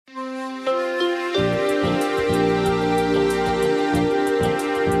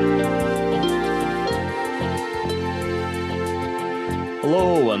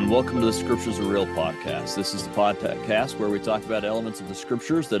and welcome to the Scriptures Are Real podcast. This is the podcast where we talk about elements of the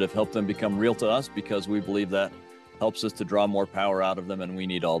Scriptures that have helped them become real to us because we believe that helps us to draw more power out of them, and we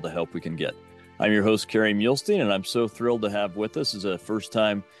need all the help we can get. I'm your host, Kerry Muhlstein, and I'm so thrilled to have with us as a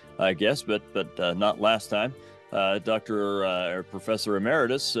first-time guest, but not last time, Dr. Professor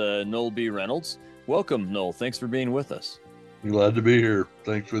Emeritus Noel B. Reynolds. Welcome, Noel. Thanks for being with us. Glad to be here.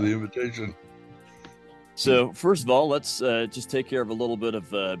 Thanks for the invitation. So first of all, let's just take care of a little bit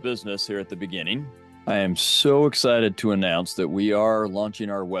of business here at the beginning. I am so excited to announce that we are launching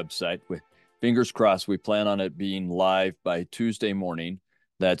our website. Fingers crossed, we plan on it being live by Tuesday morning.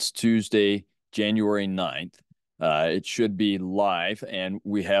 That's Tuesday, January 9th. It should be live, and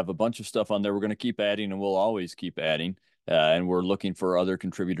we have a bunch of stuff on there. We're going to keep adding, and we'll always keep adding. And we're looking for other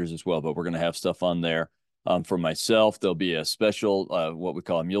contributors as well, but we're going to have stuff on there. For myself, there'll be a special, what we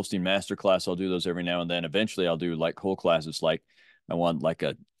call a Muhlstein Masterclass. I'll do those every now and then. Eventually, I'll do like whole classes. Like I want like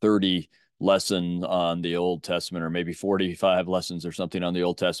a 30 lesson on the Old Testament, or maybe 45 lessons or something on the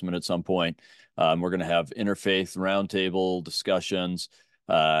Old Testament at some point. We're going to have interfaith roundtable discussions.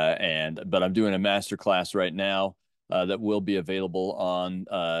 But I'm doing a masterclass right now that will be available on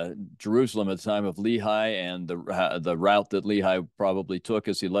Jerusalem at the time of Lehi, and the route that Lehi probably took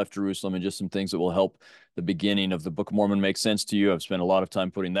as he left Jerusalem, and just some things that will help the beginning of the Book of Mormon make sense to you. I've spent a lot of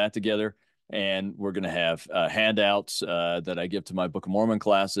time putting that together, and we're going to have handouts that I give to my Book of Mormon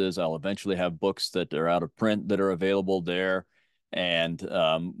classes. I'll eventually have books that are out of print that are available there, and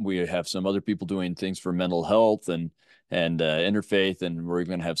we have some other people doing things for mental health and interfaith, and we're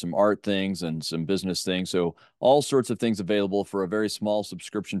even going to have some art things and some business things. So all sorts of things available for a very small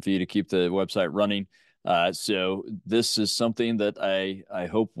subscription fee to keep the website running. So this is something that I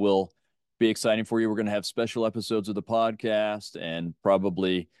hope will be exciting for you. We're going to have special episodes of the podcast and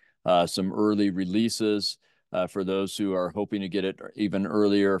probably some early releases for those who are hoping to get it even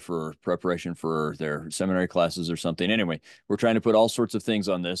earlier for preparation for their seminary classes or something. Anyway, we're trying to put all sorts of things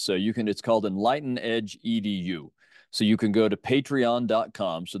on this. So it's called Enlighten Edge EDU. So you can go to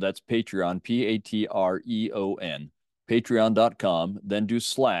patreon.com. So that's Patreon, Patreon, patreon.com, then do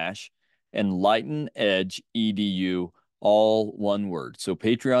 / Enlighten Edge EDU, all one word. So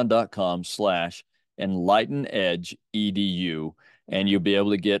patreon.com / Enlighten Edge EDU. And you'll be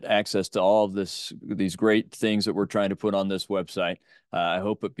able to get access to all of these great things that we're trying to put on this website. I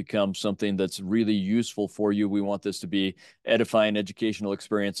hope it becomes something that's really useful for you. We want this to be edifying educational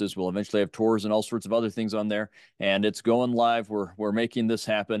experiences. We'll eventually have tours and all sorts of other things on there. And it's going live. We're making this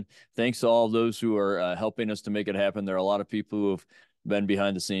happen. Thanks to all of those who are helping us to make it happen. There are a lot of people who have been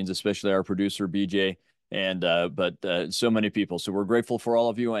behind the scenes, especially our producer, BJ, but so many people. So we're grateful for all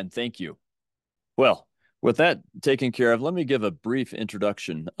of you, and thank you. Well, with that taken care of, let me give a brief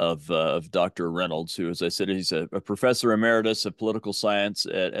introduction of Dr. Reynolds, who, as I said, he's a professor emeritus of political science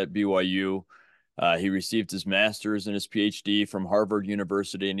at BYU. He received his master's and his PhD from Harvard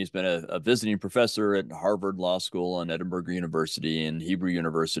University, and he's been a visiting professor at Harvard Law School and Edinburgh University and Hebrew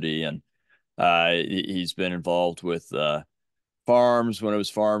University. And he's been involved with farms, when it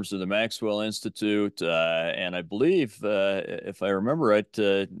was farms to the Maxwell Institute. And I believe, if I remember right,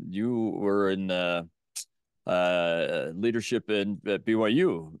 you were in leadership at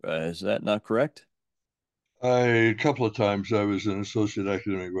BYU. Is that not correct? A couple of times I was an associate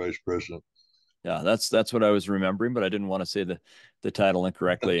academic vice president. Yeah, that's what I was remembering, but I didn't want to say the title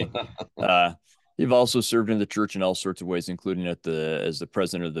incorrectly. You've also served in the church in all sorts of ways, including as the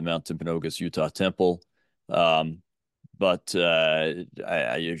president of the Mount Timpanogos Utah Temple. But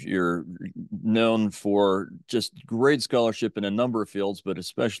you're known for just great scholarship in a number of fields, but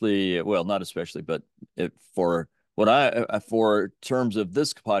especially, well, not especially, but for terms of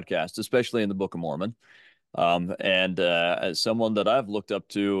this podcast, especially in the Book of Mormon, and as someone that I've looked up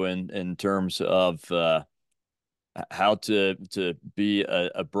to in terms of how to be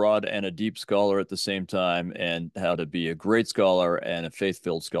a broad and a deep scholar at the same time, and how to be a great scholar and a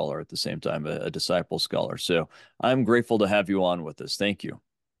faith-filled scholar at the same time, a disciple scholar. So I'm grateful to have you on with us. Thank you.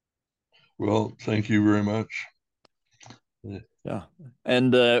 Well, thank you very much. Yeah.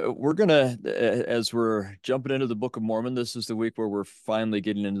 And we're going to, as we're jumping into the Book of Mormon, this is the week where we're finally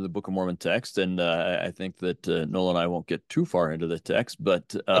getting into the Book of Mormon text. And I think that Noel and I won't get too far into the text,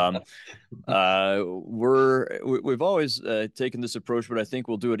 but we've always taken this approach, but I think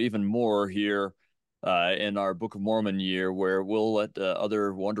we'll do it even more here in our Book of Mormon year, where we'll let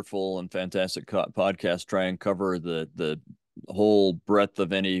other wonderful and fantastic podcasts try and cover the whole breadth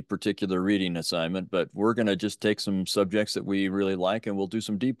of any particular reading assignment, but we're going to just take some subjects that we really like and we'll do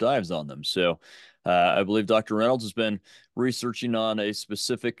some deep dives on them. So I believe Dr. Reynolds has been researching on a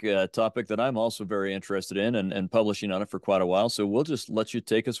specific topic that I'm also very interested in and publishing on it for quite a while. So we'll just let you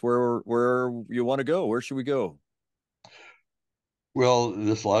take us where you want to go. Where should we go? Well,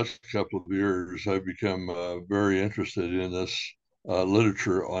 this last couple of years, I've become very interested in this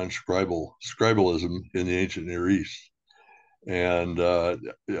literature on scribalism in the ancient Near East. And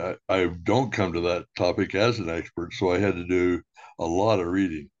I don't come to that topic as an expert, so I had to do a lot of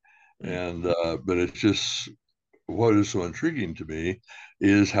reading. Mm, And but it's just what is so intriguing to me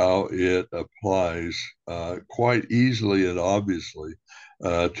is how it applies quite easily and obviously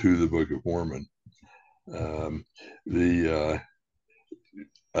to the Book of Mormon. Um, the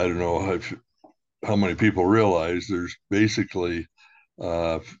I don't know how many people realize there's basically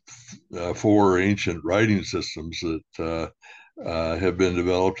four ancient writing systems that have been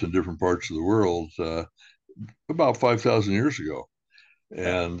developed in different parts of the world about 5,000 years ago.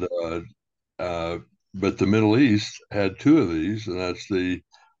 yeah, And uh, but the Middle East had two of these, and that's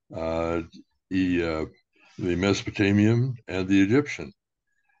uh, the Mesopotamian and the Egyptian.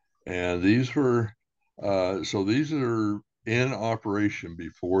 And these were so these are in operation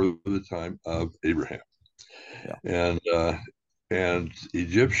before the time of Abraham. yeah, And and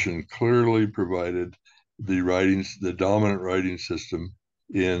Egyptian clearly provided the dominant writing system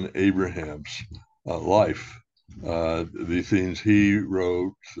in Abraham's life. The things he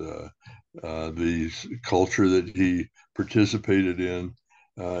wrote, the culture that he participated in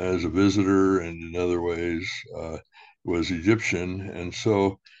as a visitor and in other ways was Egyptian, and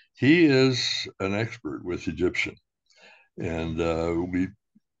so he is an expert with Egyptian, and uh,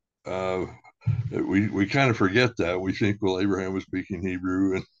 we kind of forget that. We think, well, Abraham was speaking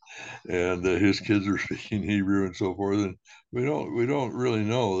Hebrew and his kids are speaking Hebrew and so forth, and we don't really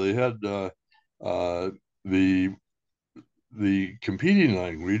know. They had uh, the the competing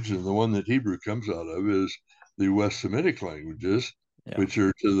language, and the one that Hebrew comes out of is the West Semitic languages, yeah. which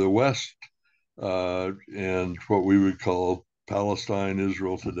are to the west and what we would call Palestine,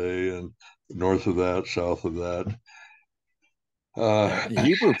 Israel today, and north of that, south of that. Yeah, Uh,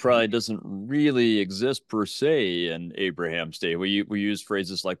 Hebrew probably doesn't really exist per se in Abraham's day. We use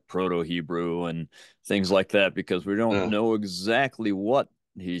phrases like Proto-Hebrew and things like that because we don't uh, know exactly what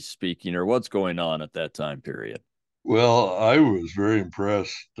he's speaking or what's going on at that time period. well, I was very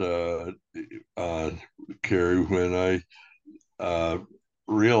impressed, uh, Carrie, when I uh,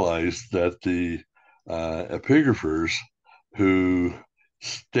 realized that the epigraphers who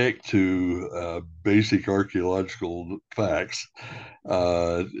stick to basic archaeological facts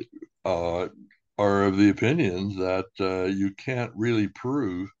uh, uh, are of the opinion that you can't really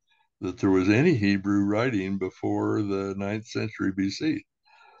prove that there was any Hebrew writing before the ninth century BC.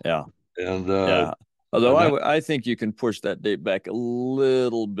 Yeah, And yeah. Although that, I think you can push that date back a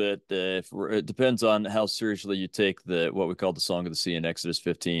little bit. If it depends on how seriously you take the what we call the Song of the Sea in Exodus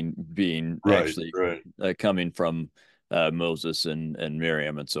 15 being right, actually right. coming from Moses and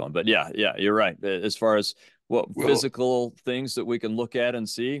Miriam and so on. But yeah, yeah, you're right. As far as what Well, physical things that we can look at and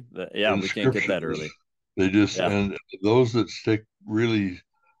see, yeah, we can't get that inscriptions, early. they just, Yeah, and those that stick really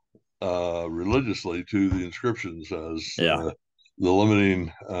religiously to the inscriptions as yeah, the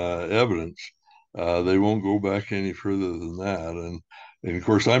limiting evidence. They won't go back any further than that. And of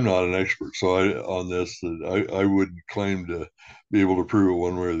course, I'm not an expert, so on this that I wouldn't claim to be able to prove it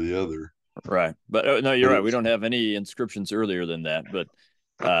one way or the other. right. But no, you're But right. We it's don't have any inscriptions earlier than that. But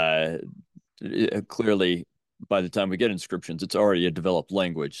uh, clearly, by the time we get inscriptions, it's already a developed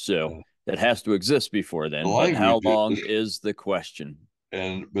language. So it has to exist before the then. But how language long is, is the question?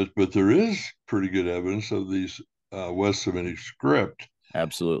 and but there is pretty good evidence of these West Semitic script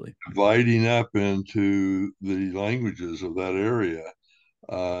Absolutely. dividing up into the languages of that area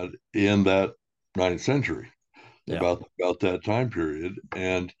in that ninth century, Yeah. about that time period.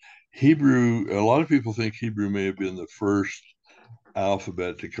 And Hebrew, a lot of people think Hebrew may have been the first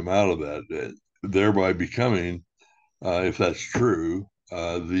alphabet to come out of that, thereby becoming, if that's true,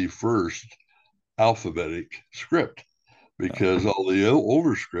 the first alphabetic script. Yeah. Because all the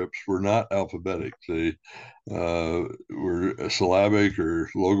older scripts were not alphabetic; they were syllabic or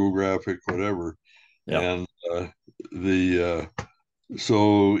logographic, whatever. Yeah. And the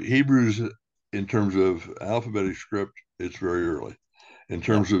so Hebrews, in terms of alphabetic script, it's very early. In Yeah.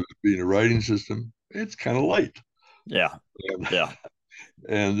 terms of being a writing system, it's kind of late. Yeah. And, Yeah.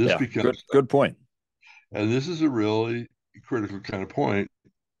 and this Yeah. becomes, Good point. and this is a really critical kind of point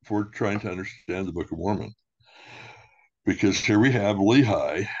for trying to understand the Book of Mormon, because here we have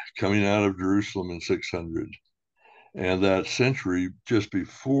Lehi coming out of Jerusalem in 600, And that century just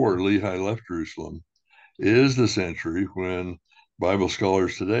before Lehi left Jerusalem is the century when Bible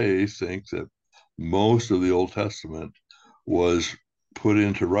scholars today think that most of the Old Testament was put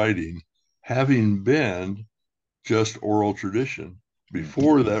into writing, having been just oral tradition Mhm.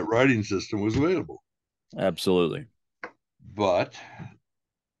 before that writing system was available. Absolutely. But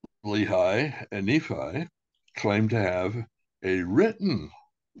Lehi and Nephi claim to have a written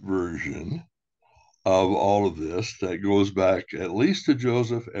version of all of this that goes back at least to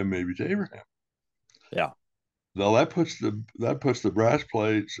Joseph and maybe to Abraham. Yeah. Now that puts the brass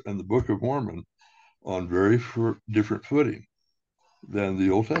plates and the Book of Mormon on very different footing than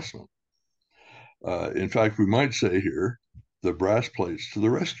the Old Testament. In fact, we might say here, the brass plates to the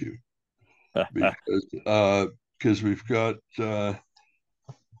rescue, because we've got the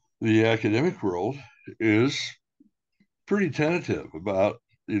academic world is pretty tentative about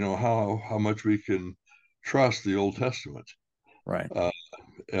how much we can trust the Old Testament. Right. Uh,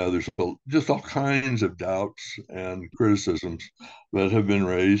 there's just all kinds of doubts and criticisms that have been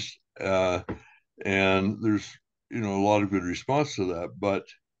raised, and there's a lot of good response to that. But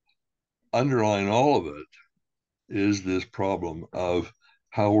underlying all of it is this problem of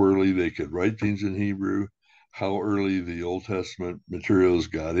how early they could write things in Hebrew, how early the Old Testament materials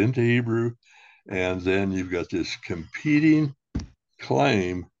got into Hebrew, and then you've got this competing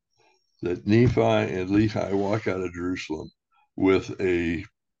claim that Nephi and Lehi walk out of Jerusalem with a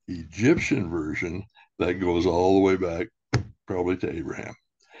Egyptian version that goes all the way back probably to Abraham,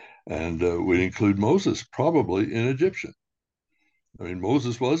 and would include Moses probably in Egyptian. I mean,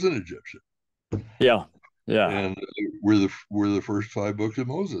 Moses was an Egyptian, Yeah. Yeah. and were the first 5 books of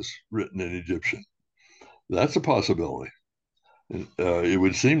Moses written in Egyptian. That's a possibility. And, it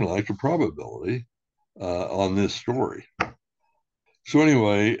would seem like a probability on this story. So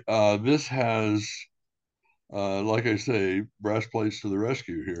anyway, this has, like I say, brass plates to the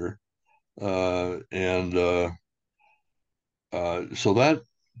rescue here, and so that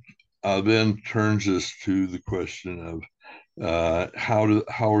then turns us to the question of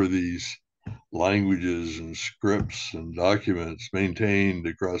how are these languages and scripts and documents maintained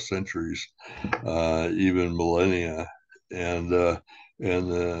across centuries, even millennia, and the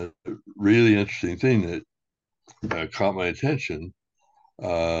really interesting thing that caught my attention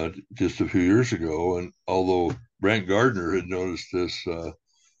just a few years ago, and although Brent Gardner had noticed this a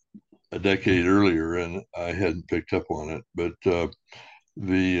decade earlier, and I hadn't picked up on it, but and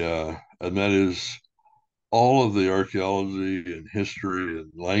that is all of the archaeology and history and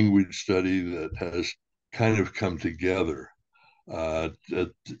language study that has kind of come together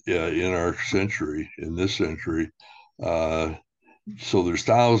in our century, in this century. Uh, so there's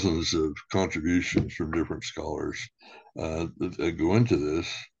thousands of contributions from different scholars that go into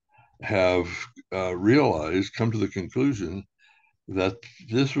this, have come to the conclusion that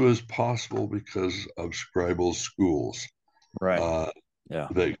this was possible because of scribal schools. Right. Uh, Yeah.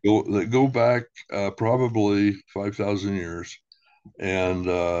 that go back probably 5,000 years, and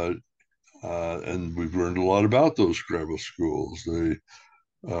we've learned a lot about those scribal schools.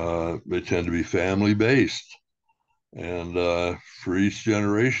 They tend to be family based, and for each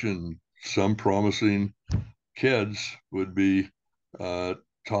generation, some promising kids would be uh,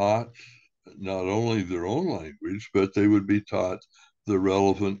 taught not only their own language, but they would be taught the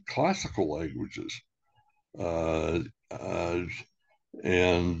relevant classical languages. Uh, uh,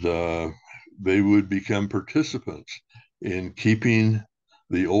 and they would become participants in keeping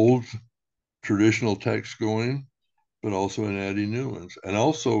the old traditional text going, but also in adding new ones, and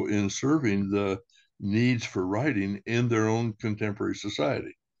also in serving the needs for writing in their own contemporary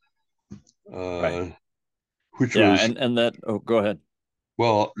society, Right. uh, which Yeah. was, And that, oh, go ahead.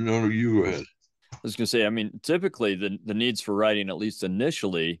 well, no, you go ahead. I was going to say, I mean, typically the needs for writing, at least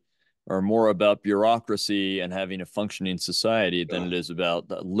initially, are more about bureaucracy and having a functioning society than Yeah, it is about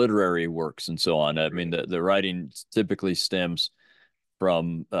the literary works and so on. I mean, right. the writing typically stems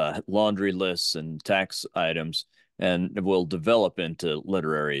from laundry lists and tax items and will develop into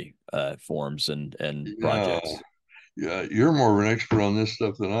literary forms and Yeah, projects. yeah, you're more of an expert on this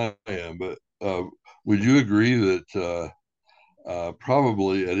stuff than I am, but would you agree that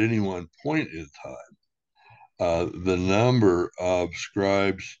probably at any one point in time, the number of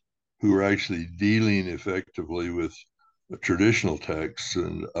scribes who are actually dealing effectively with traditional texts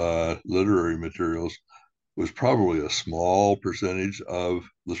and literary materials was probably a small percentage of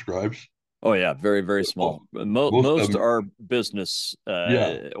the scribes. Oh yeah, very, very small. Most of Most them, are business yeah,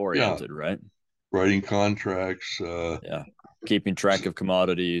 yeah, oriented, right? writing contracts, Yeah. Keeping track of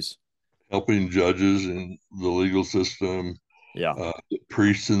commodities. helping judges in the legal system, Yeah.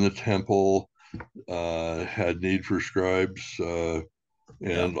 priests in the temple. had need for scribes, Yeah.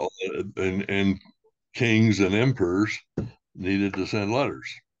 and and kings and emperors needed to send letters,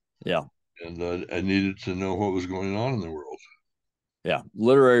 Yeah. and needed to know what was going on in the world. Yeah.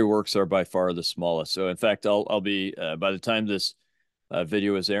 Literary works are by far the smallest. So in fact, I'll be by the time this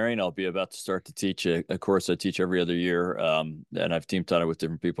video is airing, I'll be about to start to teach a course I teach every other year. And I've team taught it with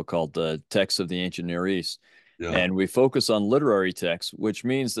different people called the Texts of the Ancient Near East. Yeah, And we focus on literary texts, which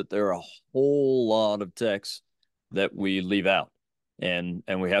means that there are a whole lot of texts that we leave out. And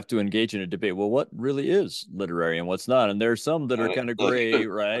we have to engage in a debate. Well, what really is literary and what's not? And there's some that are kind of gray,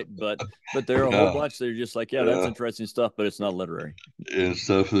 right? But there are a whole yeah, bunch that are just like, yeah, that's yeah, interesting stuff, but it's not literary. and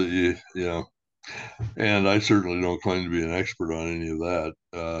stuff that and I certainly don't claim to be an expert on any of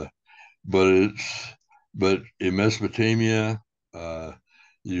that. But but in Mesopotamia, uh,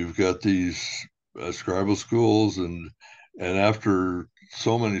 you've got these scribal schools, and after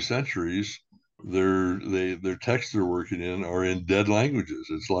so many centuries, their texts they're working in are in dead languages.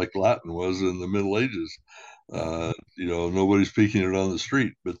 It's like Latin was in the Middle Ages. Yeah. Nobody's speaking it on the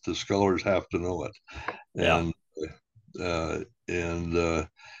street, but the scholars have to know it, Yeah. and and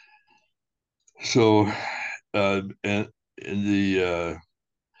so and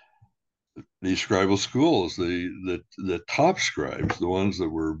these scribal schools, the top scribes, the ones that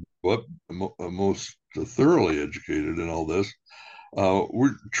were most thoroughly educated in all this, we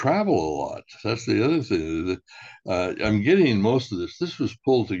travel a lot. That's the other thing. I'm getting most of this. This was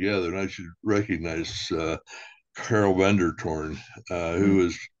pulled together, and I should recognize Karel Wendertorn, who Mm.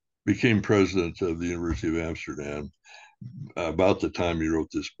 was became president of the University of Amsterdam about the time he wrote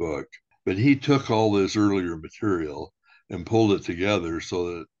this book. But he took all this earlier material and pulled it together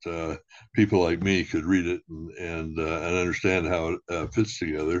so that people like me could read it and understand how it fits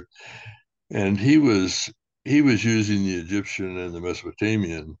together. And he was using the Egyptian and the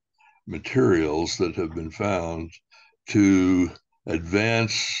Mesopotamian materials that have been found to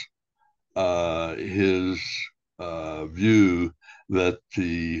advance his view that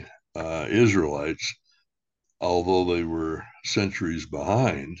the Israelites, although they were centuries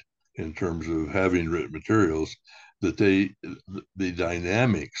behind in terms of having written materials, that the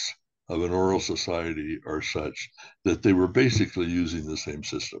dynamics of an oral society are such that they were basically using the same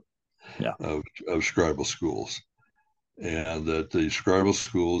system Yeah. of scribal schools, and that the scribal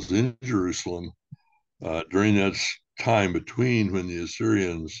schools in Jerusalem during that time between when the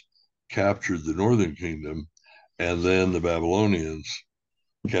Assyrians captured the northern kingdom and then the Babylonians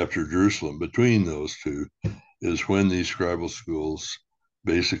captured Jerusalem, between those two is when these scribal schools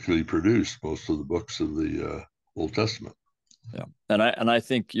basically produced most of the books of the Old Testament. Yeah. And I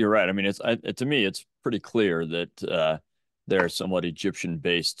think you're right. I mean, to me, it's pretty clear that they're somewhat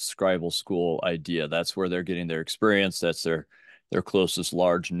Egyptian-based scribal school idea. That's where they're getting their experience. That's their closest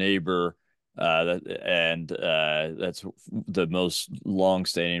large neighbor. And that's the most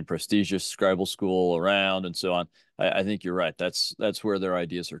long-standing, prestigious scribal school around, and so on. I think you're right. That's where their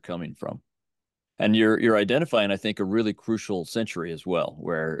ideas are coming from. And you're identifying, I think, a really crucial century as well,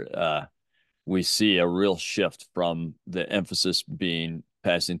 where we see a real shift from the emphasis being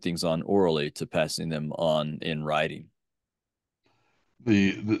passing things on orally to passing them on in writing.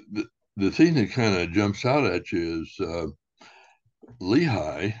 The thing that kind of jumps out at you is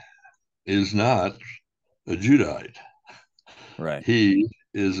Lehi is not a Judite. Right. He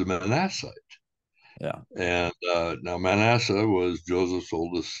is a Manasseh. Yeah. And now Manasseh was Joseph's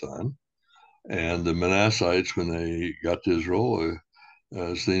oldest son. And the Manassites, when they got to Israel,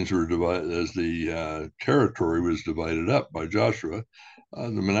 as things were divided, as the territory was divided up by Joshua,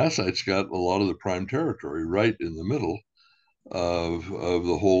 the Manassites got a lot of the prime territory right in the middle of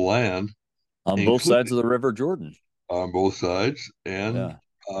the whole land, On both sides including of the River Jordan. on both sides, and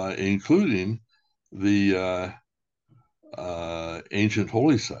Yeah. including the ancient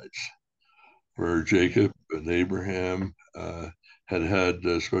holy sites where Jacob and Abraham had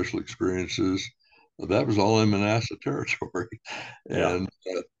had special experiences. That was all in Manasseh territory, Yeah.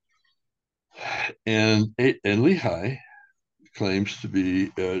 and and Lehi claims to be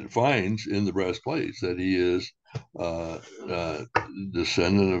finds in the brass plates that he is uh, uh,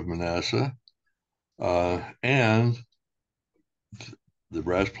 descendant of Manasseh, and the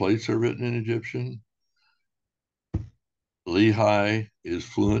brass plates are written in Egyptian. Lehi is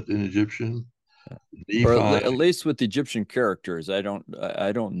fluent in Egyptian. Or Nephi, at least with the Egyptian characters. I don't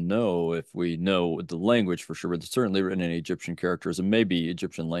know if we know the language for sure, but it's certainly written in Egyptian characters and maybe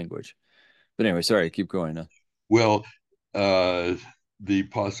Egyptian language. But anyway, sorry, keep going. well, uh, the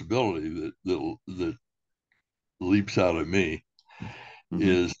possibility that leaps out at me Mm-hmm.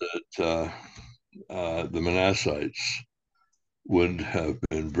 is that the Manassites would have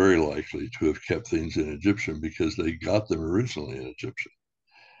been very likely to have kept things in Egyptian because they got them originally in Egyptian.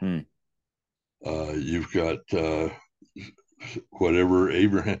 Hmm. You've got whatever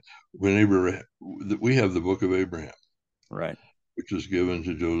Abraham, whenever we have the book of Abraham, Right. which was given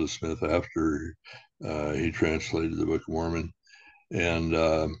to Joseph Smith after he translated the Book of Mormon, and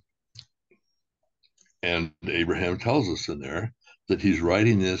and Abraham tells us in there that he's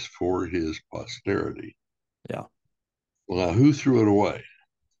writing this for his posterity. Yeah. Well, now who threw it away?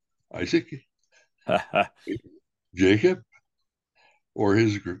 Isaac, Jacob, or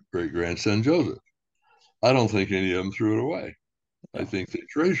his great grandson Joseph? I don't think any of them threw it away. I Yeah. think they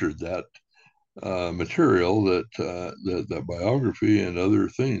treasured that material, that biography and other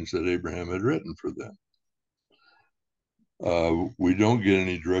things that Abraham had written for them. We don't get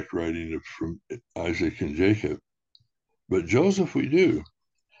any direct writing from Isaac and Jacob, but Joseph we do.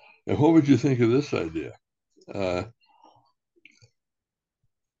 And what would you think of this idea? Uh,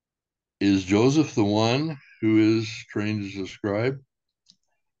 is Joseph the one who is trained as a scribe?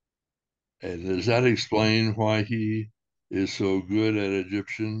 And does that explain why he is so good at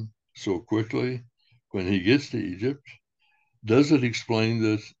Egyptian so quickly when he gets to Egypt? Does it explain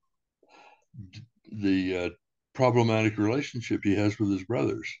the problematic relationship he has with his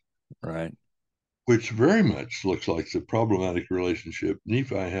brothers, Right. which very much looks like the problematic relationship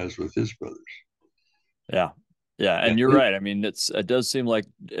Nephi has with his brothers? Yeah. Yeah. And And you're right. I mean, it does seem like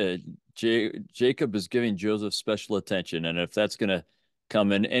Jacob is giving Joseph special attention. And if that's going to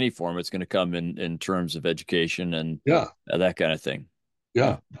come in any form, it's going to come in terms of education and yeah, that kind of thing.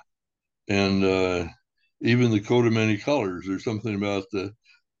 yeah. Yeah. And even the coat of many colors, there's something about the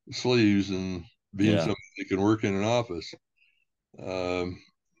sleeves and being Yeah. somebody that can work in an office. Um,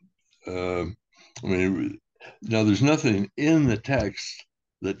 um, I mean, now there's nothing in the text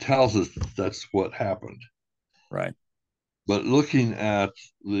that tells us that's what happened. Right. But looking at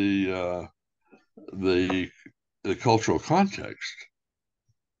the uh, the the cultural context,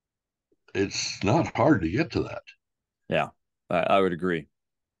 it's not hard to get to that. Yeah. I would agree.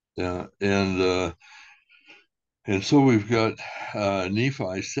 Yeah, and so we've got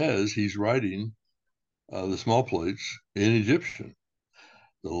Nephi says he's writing the small plates in Egyptian,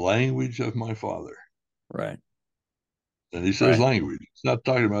 the language of my father. Right. And he says Right. language. It's not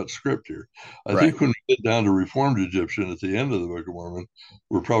talking about script here. I Right. think when we get down to Reformed Egyptian at the end of the Book of Mormon,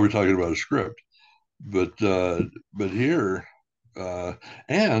 we're probably talking about a script. But here, uh,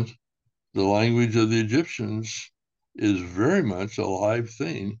 and the language of the Egyptians is very much a live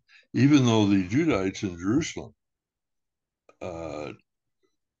thing, even though the Judites in Jerusalem uh,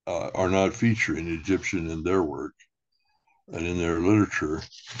 are not featuring Egyptian in their work and in their literature.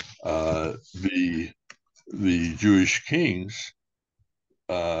 Uh, the Jewish kings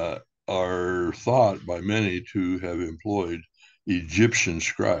uh, are thought by many to have employed Egyptian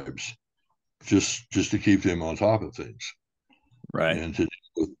scribes just to keep them on top of things Right. and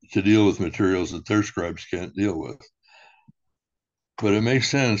to deal with materials that their scribes can't deal with. But it makes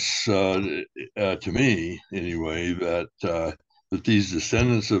sense to me, anyway, that these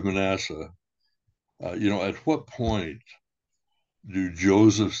descendants of Manasseh, at what point do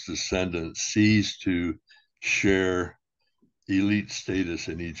Joseph's descendants cease to share elite status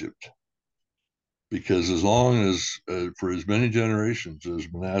in Egypt? Because as long as, for as many generations as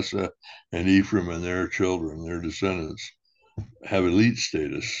Manasseh and Ephraim and their children, their descendants, have elite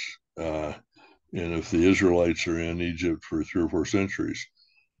status, and if the Israelites are in Egypt for 3 or 4 centuries,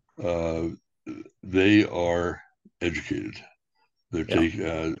 uh, they are educated. They're Yeah. take,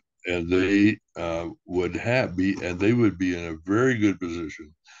 and they and they would be in a very good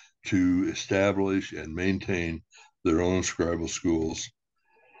position to establish and maintain their own scribal schools.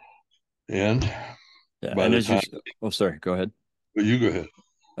 And Yeah. by And the as you, time, oh, sorry, go ahead. well, you go ahead.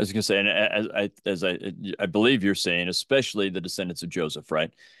 I was going to say, and I believe you're saying, especially the descendants of Joseph,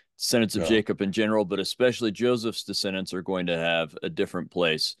 right? Descendants of Yeah. Jacob in general, but especially Joseph's descendants are going to have a different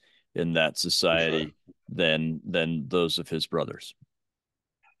place in that That's right. society than those of his brothers.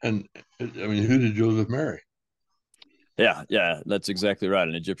 And I mean, who did Joseph marry? Yeah, yeah, that's exactly right.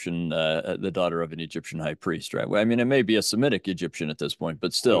 An Egyptian, the daughter of an Egyptian high priest, right? Well, I mean, it may be a Semitic Egyptian at this point,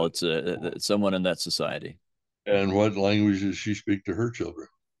 but still, it's someone in that society. And what language does she speak to her children?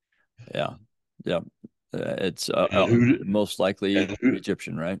 Yeah, yeah. It's And who most likely and who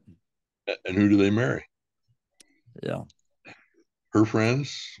Egyptian, right? and who do they marry? Yeah, Her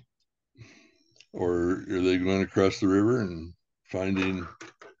friends, or are they going across the river and finding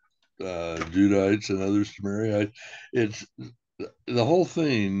Judites and others to marry? It's the whole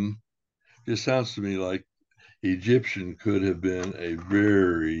thing just sounds to me like Egyptian could have been a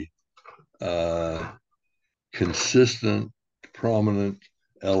very uh, consistent prominent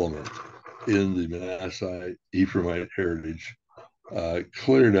element in the Manasseh Ephraimite heritage,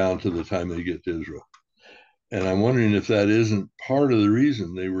 clear down to the time they get to Israel. And I'm wondering if that isn't part of the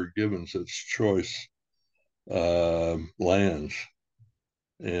reason they were given such choice lands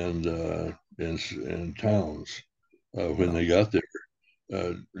and towns when Yeah. they got there.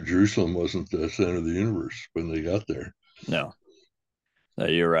 Jerusalem wasn't the center of the universe when they got there. No.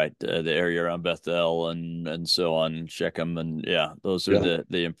 You're right. The area around Bethel and so on, Shechem, and yeah, those are Yeah,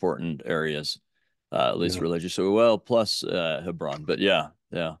 the important areas, at least yeah. religiously. Well, plus Hebron, but yeah,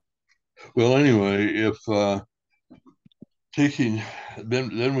 yeah, Well, anyway, if taking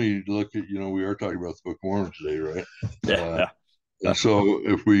then we look at, we are talking about the Book of Mormon today, right? yeah, Uh, yeah, and so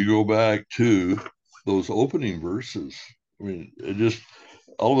if we go back to those opening verses, I mean, it just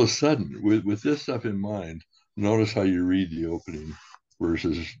all of a sudden with this stuff in mind, notice how you read the opening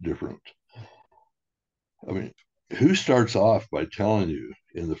verses different. I mean, who starts off by telling you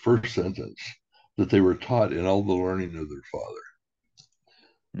in the first sentence that they were taught in all the learning of their father?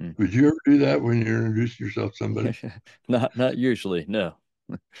 Hmm. Would you ever do that when you're introducing yourself to somebody? Not usually, no.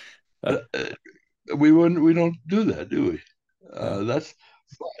 Uh, uh, we don't do that, do we? No. That's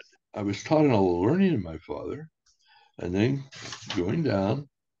I was taught in all the learning of my father, and then going down,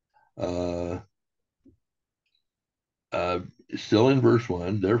 uh, uh, still in verse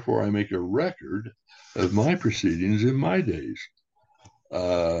 1, therefore I make a record of my proceedings in my days.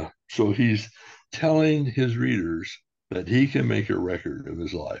 So he's telling his readers that he can make a record of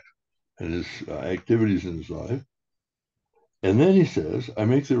his life and his activities in his life. And then he says, I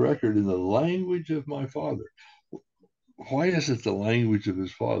make the record in the language of my father. Why is it the language of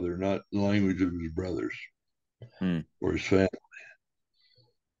his father, not the language of his brothers Hmm. or his family?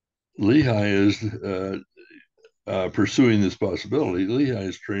 Lehi is pursuing this possibility. Lehi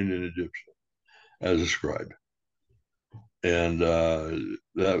is trained in Egyptian as a scribe. And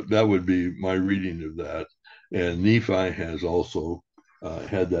that would be my reading of that. And Nephi has also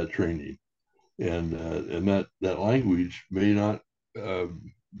had that training, and that language may not uh,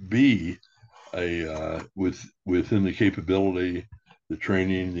 be within the capability, the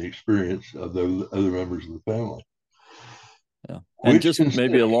training, the experience of the other members of the family, Yeah. And which just consists.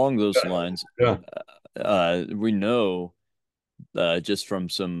 maybe along those lines, Yeah, we know just from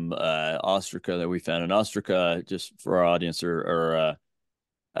some ostraca that we found. An ostraca, just for our audience, are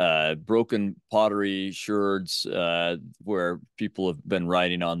broken pottery sherds where people have been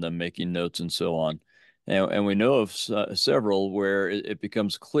writing on them, making notes, and so on. And we know of several where it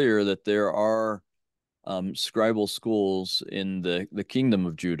becomes clear that there are scribal schools in the kingdom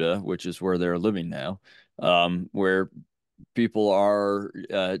of Judah, which is where they're living now, where people are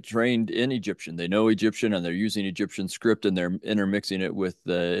trained in Egyptian. They know Egyptian and they're using Egyptian script and they're intermixing it with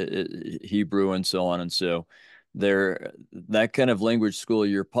Hebrew and so on. And so they're that kind of language school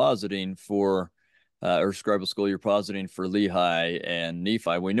you're positing for, or scribal school you're positing for Lehi and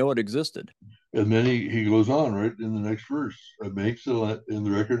Nephi. We know it existed. and then he goes on right in the next verse. It makes in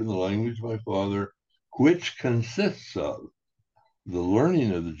the record in the language of my father, which consists of the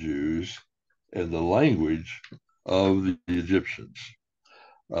learning of the Jews and the language of the Egyptians.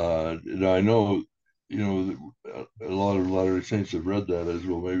 Now I know, a lot of the saints have read that as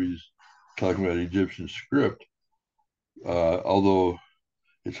well. Maybe he's talking about Egyptian script, although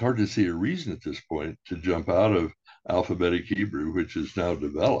it's hard to see a reason at this point to jump out of alphabetic Hebrew, which is now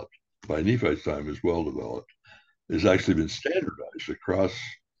developed by Nephi's time, is well developed. Has actually been standardized across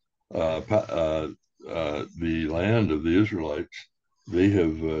the land of the Israelites. They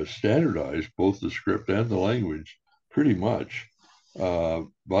have standardized both the script and the language pretty much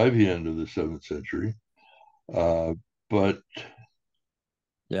by the end of the 7th century. But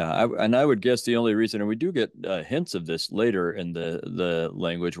Yeah, and I would guess the only reason, and we do get hints of this later in the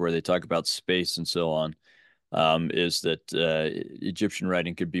language where they talk about space and so on, is that Egyptian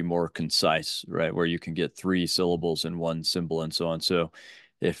writing could be more concise, right? Where you can get three syllables in one symbol and so on. So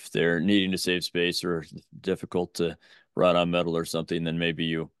if they're needing to save space or difficult to write on metal or something, then maybe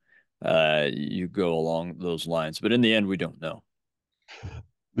you go along those lines. But in the end, we don't know.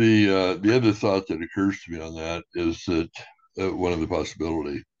 the other thought that occurs to me on that is that one of the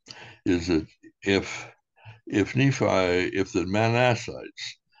possibility is that if if the Manassites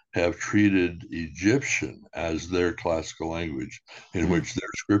have treated Egyptian as their classical language in Hmm. which their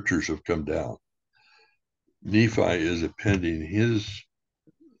scriptures have come down, Nephi is appending his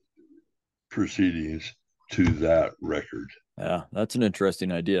proceedings to that record. Yeah, that's an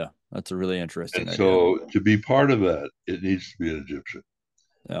interesting idea. That's a really And interesting idea. so to be part of that, it needs to be an Egyptian.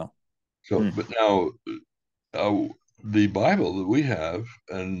 Yeah. So, Hmm. but now uh, the Bible that we have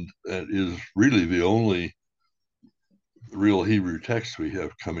and is really the only real Hebrew text we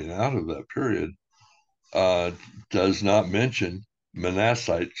have coming out of that period uh, does not mention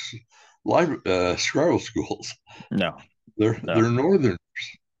Manassite scribal schools. No, no. They're northern.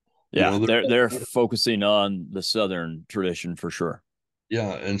 You Yeah, know, they're focusing on the Southern tradition for sure.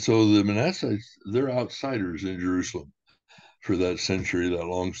 yeah, and so the Manassites, they're outsiders in Jerusalem for that century, that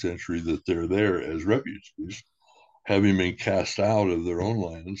long century that they're there as refugees, having been cast out of their own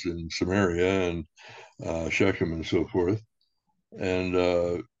lands in Samaria and Shechem and so forth.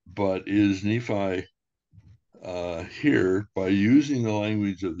 And but is Nephi here by using the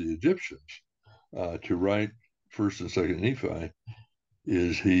language of the Egyptians to write First and Second Nephi?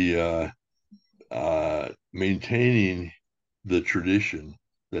 Is he maintaining the tradition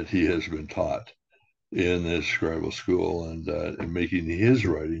that he has been taught in this scribal school and making his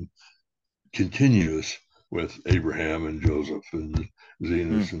writing continuous with Abraham and Joseph and Hmm.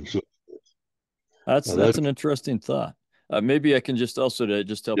 Zenos and so That's an interesting thought. Maybe I can just also to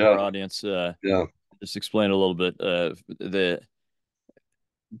just help yeah, our audience yeah, just explain a little bit the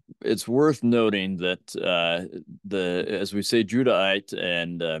it's worth noting that the as we say Judahite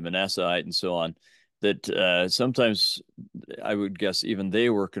and Manassehite and so on that sometimes I would guess even they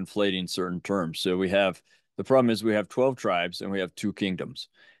were conflating certain terms. So we have the problem is we have 12 tribes and we have two kingdoms.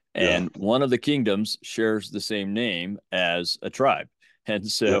 yeah, And one of the kingdoms shares the same name as a tribe. And yeah.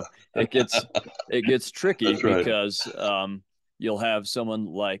 so it gets tricky That's right. because you'll have someone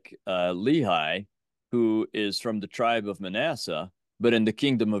like Lehi who is from the tribe of Manasseh but in the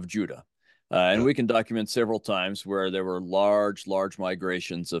kingdom of Judah. And Yeah, we can document several times where there were large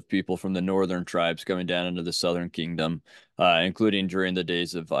migrations of people from the northern tribes coming down into the southern kingdom, including during the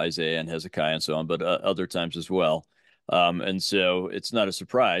days of Isaiah and Hezekiah and so on, but other times as well. And so it's not a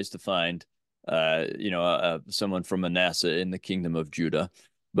surprise to find, someone from Manasseh in the kingdom of Judah.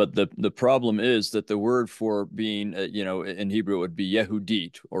 But the problem is that the word for being, in Hebrew it would be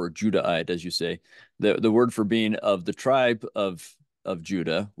Yehudit or Judahite, as you say. The word for being of the tribe of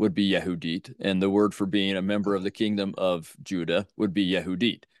Judah would be Yehudit, and the word for being a member of the kingdom of Judah would be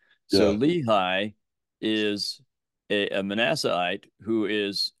Yehudit. So yeah. Lehi is a Manassehite who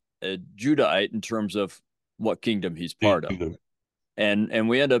is a Judahite in terms of what kingdom he's part of. Kingdom. And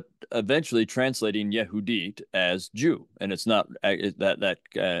we end up eventually translating Yehudit as Jew, and it's not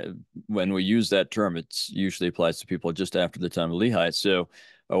when we use that term, it's usually applies to people just after the time of Lehi, so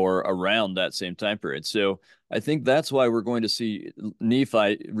or around that same time period. So I think that's why we're going to see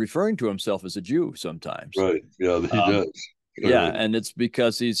Nephi referring to himself as a Jew sometimes. Right. Yeah, he Um, does yeah, clearly. and it's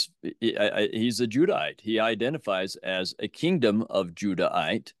because he's a Judahite. He identifies as a kingdom of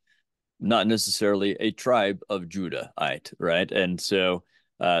Judahite, not necessarily a tribe of Judahite, right? And so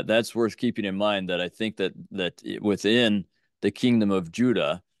that's worth keeping in mind that I think that within the kingdom of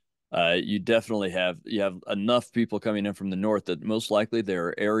Judah, you have enough people coming in from the north that most likely there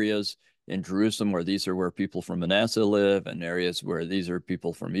are areas in Jerusalem where these are where people from Manasseh live, and areas where these are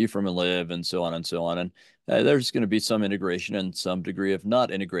people from Ephraim live, and so on and so on. And there's going to be some integration and some degree of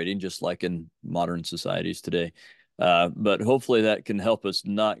not integrating, just like in modern societies today. But hopefully that can help us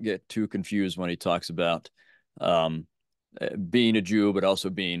not get too confused when he talks about um, being a Jew, but also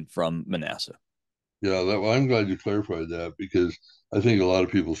being from Manasseh. Yeah, well, I'm glad you clarified that because I think a lot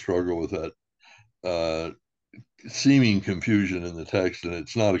of people struggle with that uh, seeming confusion in the text, and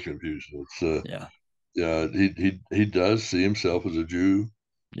it's not a confusion. It's Yeah. yeah, he does see himself as a Jew,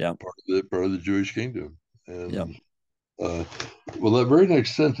 Yeah. part of the Jewish kingdom, Yeah. and uh, well, that very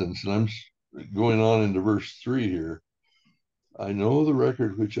next sentence, and I'm going on into verse 3 here. I know the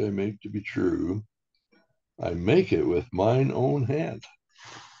record which I make to be true. I make it with mine own hand.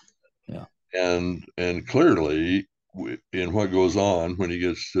 Yeah. And clearly, in what goes on when he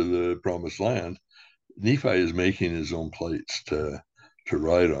gets to the promised land, Nephi is making his own plates to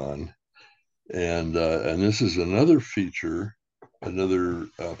write on, and this is another feature, another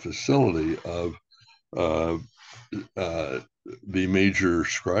facility of uh, uh, the major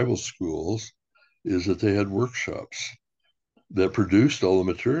scribal schools, is that they had workshops that produced all the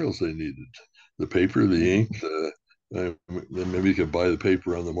materials they needed, the paper, the ink, then maybe you could buy the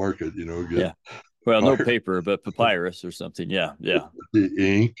paper on the market, get Yeah. Well, no fired. paper, but papyrus or something. Yeah. Yeah. The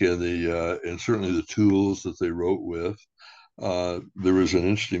ink and and certainly the tools that they wrote with. There was an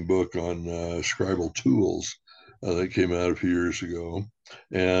interesting book on scribal tools that came out a few years ago,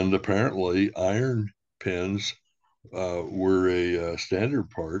 and apparently iron pens were a standard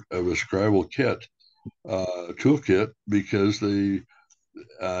part of a scribal kit toolkit because they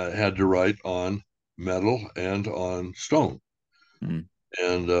had to write on metal and on stone, Mm.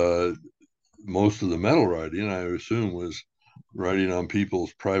 and most of the metal writing, I assume, was writing on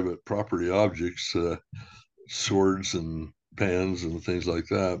people's private property objects, swords and pans and things like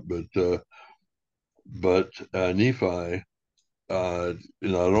that. But Nephi,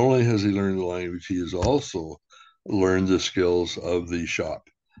 not only has he learned the language, he has also learned the skills of the shop,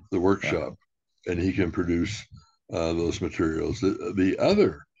 the Yeah. workshop, and he can produce those materials. The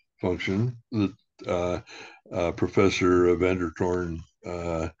other function that Professor Vandertorn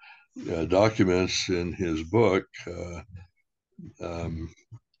documents in his book, um,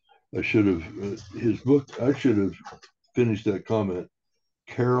 I should have his book. I should have finished that comment.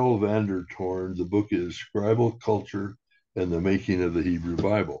 Carol Vandertorn. The book is Scribal Culture and the Making of the Hebrew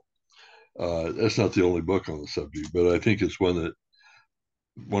Bible. That's not the only book on the subject, but I think it's one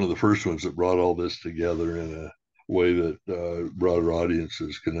of the first ones that brought all this together in a way that broader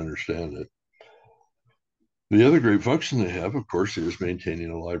audiences can understand it. The other great function they have, of course, is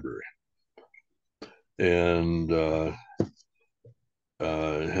maintaining a library, and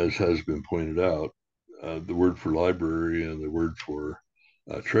has been pointed out, the word for library and the word for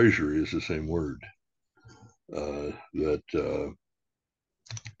treasury is the same word. And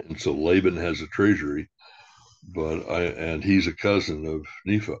so Laban has a treasury, and he's a cousin of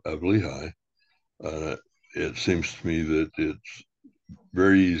Nephi, of Lehi. It seems to me that it's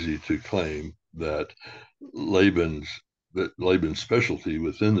very easy to claim that Laban's specialty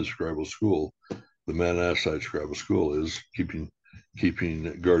within the scribal school, the Manasseh scribal school, is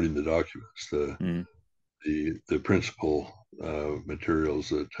guarding the documents, Mm. the principal materials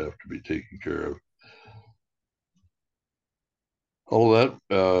that have to be taken care of. All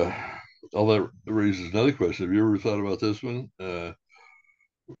that raises another question. Have you ever thought about this one?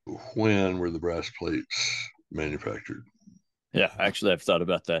 When were the brass plates manufactured? Yeah, actually, I've thought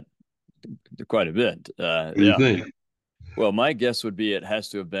about that quite a bit. What do you Yeah. think? Well, my guess would be it has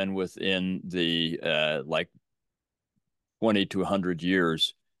to have been within the like 20 to 100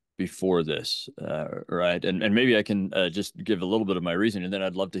 years before this, right? And maybe I can just give a little bit of my reasoning, and then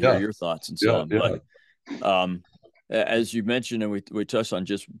I'd love to hear Yeah, your thoughts and so yeah, on. But yeah. um, as you mentioned, and we touched on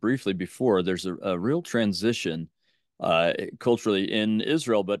just briefly before, there's a real transition culturally in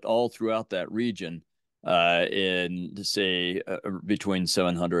Israel, but all throughout that region in, say, between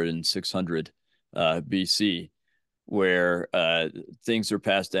 700 and 600 BC, where things are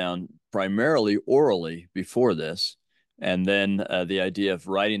passed down primarily orally before this. And then the idea of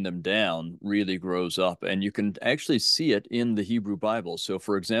writing them down really grows up. And you can actually see it in the Hebrew Bible. So,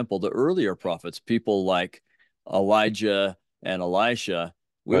 for example, the earlier prophets, people like Elijah and Elisha,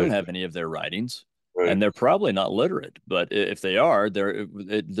 we don't Right, have any of their writings. right. And they're probably not literate, but if they are,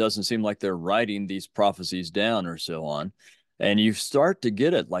 it doesn't seem like they're writing these prophecies down or so on. And you start to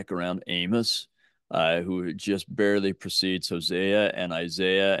get it like around Amos, who just barely precedes Hosea and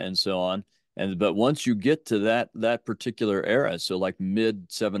Isaiah and so on. And but once you get to that particular era, so like mid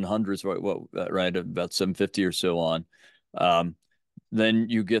 700s, right, about 750 or so on, um, then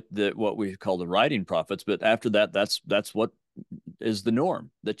you get what we call the writing prophets. But after that, that's what is the norm,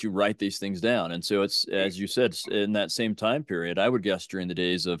 that you write these things down. And so it's, as you said, in that same time period, I would guess during the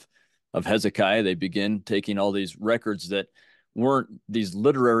days of Hezekiah, they begin taking all these records that weren't these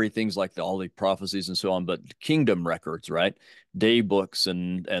literary things like all the prophecies and so on, but kingdom records, right? Day books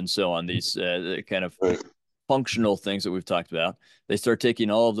and so on, these kind of Right. functional things that we've talked about. They start taking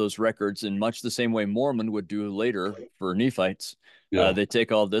all of those records in much the same way Mormon would do later for Nephites. Yeah. They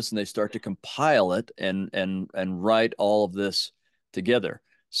take all of this and they start to compile it and write all of this together.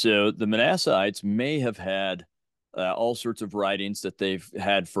 So the Manasseites may have had all sorts of writings that they've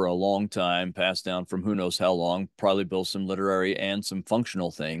had for a long time, passed down from who knows how long, probably both some literary and some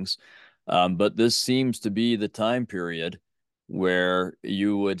functional things. But this seems to be the time period where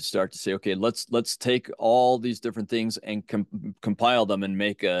you would start to say, okay, let's take all these different things and compile them and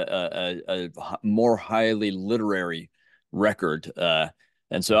make a more highly literary record.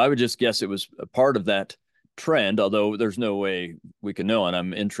 And so I would just guess it was a part of that trend, although there's no way we can know, and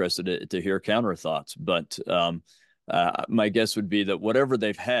I'm interested to hear counter thoughts. But my guess would be that whatever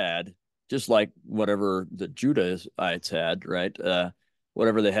they've had, just like whatever the Judahites had, right?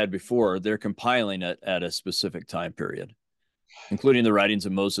 Whatever they had before, they're compiling it at a specific time period, including the writings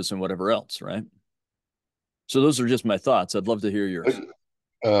of Moses and whatever else, right? So those are just my thoughts. I'd love to hear yours.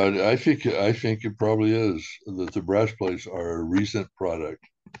 I think it probably is that the brass plates are a recent product,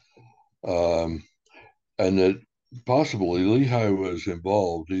 um, and that possibly Lehi was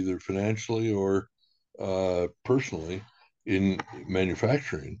involved either financially or personally in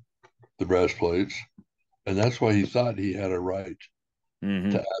manufacturing the brass plates, and that's why he thought he had a right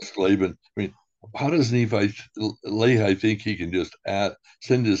Mm-hmm. to ask Laban. I mean, how does Lehi think he can just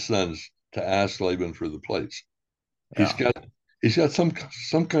send his sons to ask Laban for the plates? He's Yeah. got he's got some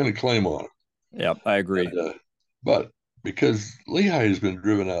kind of claim on it. Yeah, I agree. And, but because Lehi has been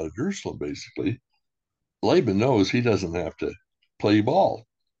driven out of Jerusalem, basically, Laban knows he doesn't have to play ball,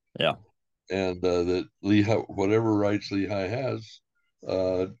 Yeah. and that Lehi, whatever rights Lehi has,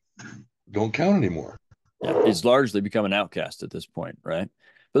 uh, don't count anymore. Yeah, he's largely become an outcast at this point, right?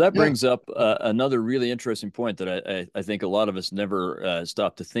 But that Yeah, brings up another really interesting point that I think a lot of us never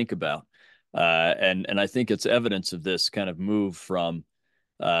stop to think about, and I think it's evidence of this kind of move from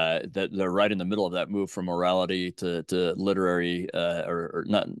that they're right in the middle of that move from morality to literary or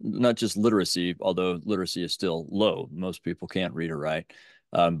not just literacy, although literacy is still low. Most people can't read or write,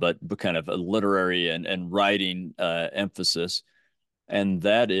 but kind of a literary and writing emphasis, and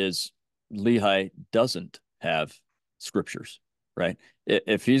that is Lehi doesn't have scriptures, right?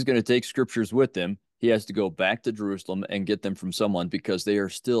 If he's going to take scriptures with him, he has to go back to Jerusalem and get them from someone because they are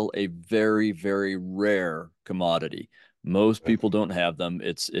still a very, very rare commodity. Most people don't have them.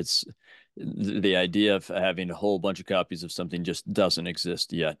 It's the idea of having a whole bunch of copies of something just doesn't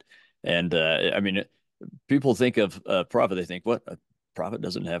exist yet. And I mean, people think of a prophet, they think, what? A prophet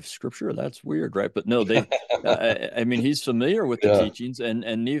doesn't have scripture? That's weird, right? But no, I mean, he's familiar with the yeah, teachings, and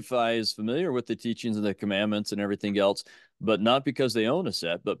Nephi is familiar with the teachings and the commandments and everything else, but not because they own a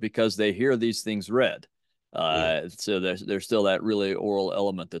set, but because they hear these things read. yeah. So there's still that really oral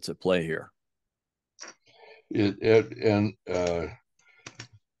element that's at play here. And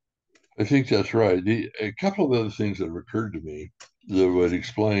I think that's right. A couple of other things that have occurred to me that would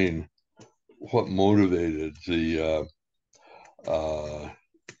explain what motivated the uh,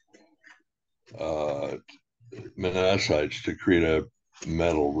 uh, Manassites to create a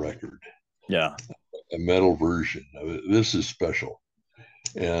metal record, Yeah. a metal version of it. This is special,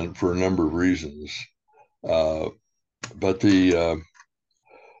 and for a number of reasons. Uh, but the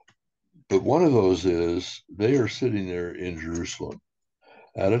but one of those is they are sitting there in Jerusalem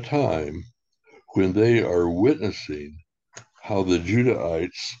at a time when they are witnessing how the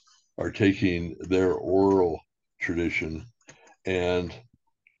Judahites are taking their oral tradition and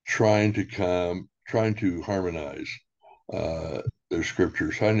trying to harmonize uh, their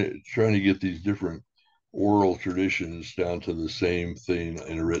scriptures, trying to get these different oral traditions down to the same thing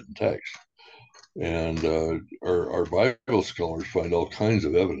in a written text. And our Bible scholars find all kinds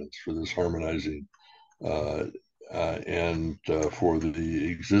of evidence for this harmonizing uh, and for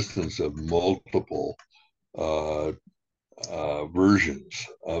the existence of multiple uh, versions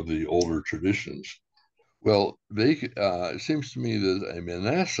of the older traditions. Well, it seems to me that a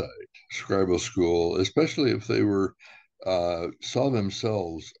Manassite scribal school, especially if they were saw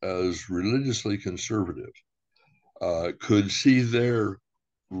themselves as religiously conservative, could see their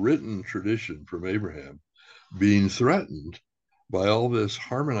written tradition from Abraham being threatened by all this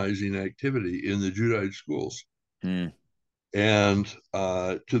harmonizing activity in the Judahite schools. Hmm. And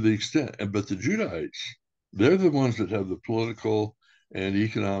to the extent, but the Judahites, they're the ones that have the political and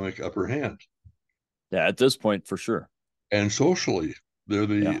economic upper hand. Yeah. At this point, for sure. And socially, Yeah. they're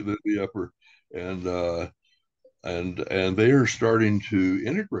the upper, and and they are starting to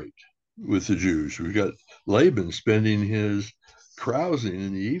integrate with the Jews. We got Laban spending his carousing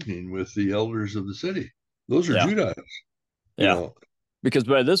in the evening with the elders of the city. Those are Yeah. Judahites, you Yeah. know. Because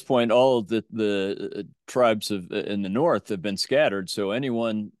by this point, all of the tribes in the north have been scattered, so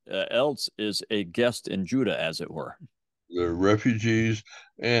anyone else is a guest in Judah, as it were. They're refugees,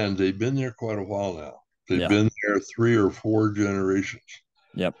 and they've been there quite a while now. They've Yeah. been there 3 or 4 generations,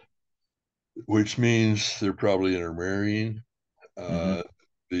 Yep. which means they're probably intermarrying. Hmm.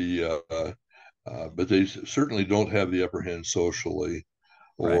 Uh, but they certainly don't have the upper hand socially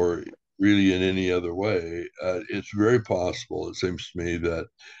Right. or really in any other way. It's very possible, it seems to me, that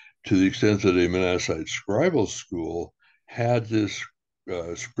to the extent that a Manassite scribal school had this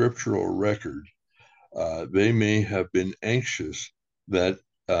scriptural record, they may have been anxious that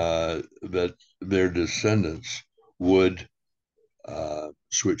that their descendants would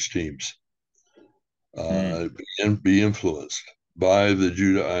switch teams Mm. and be influenced by the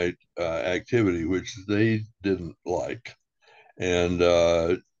Judahite activity, which they didn't like, and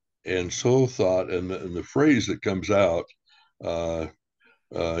so thought, and the phrase that comes out uh,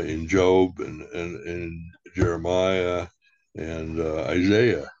 in Job and Jeremiah and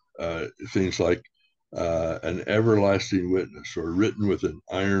Isaiah, things like an everlasting witness or written with an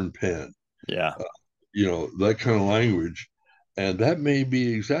iron pen, Yeah. uh, that kind of language. And that may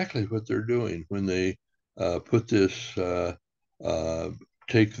be exactly what they're doing when they put this, uh,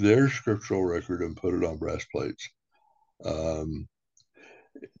 take their scriptural record and put it on brass plates. Um,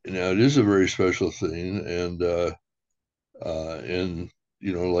 Now, it is a very special thing, and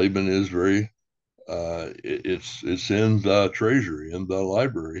Laban is very it's in the treasury, in the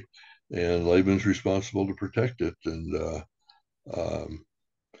library, and Laban's responsible to protect it. And um,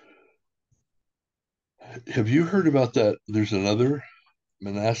 have you heard about that? There's another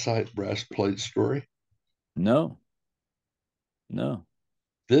Manassite brass plate story. No, no.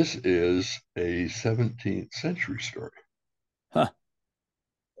 This is a 17th century story. Huh.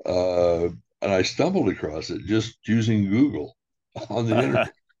 Uh, and I stumbled across it just using Google on the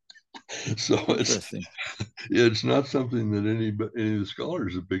internet. So Interesting. it's not something that any of the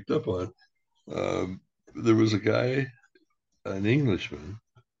scholars have picked up on. Um, there was a guy, an Englishman,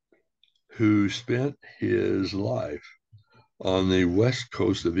 who spent his life on the west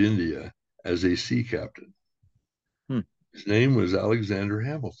coast of India as a sea captain. Hmm. His name was Alexander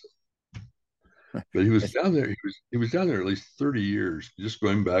Hamilton, but he was If, down there. He was down there at least 30 years, just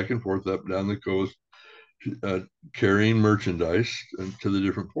going back and forth up and down the coast, uh, carrying merchandise to the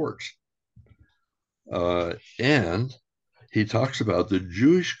different ports. And he talks about the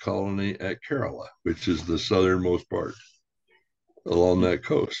Jewish colony at Kerala, which is the southernmost part along hmm, that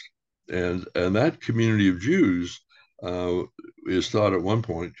coast. And that community of Jews uh, is thought at one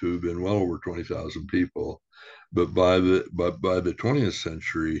point to have been well over 20,000 people. But by the 20th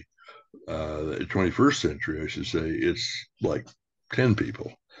century, 21st century, I should say, it's like 10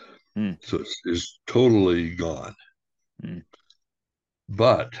 people. hmm, So it's totally gone. hmm.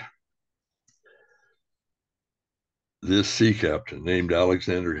 But this sea captain named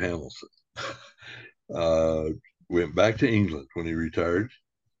Alexander Hamilton uh, went back to England when he retired,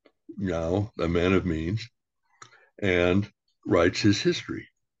 now a man of means, and writes his history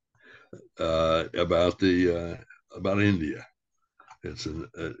about India. It's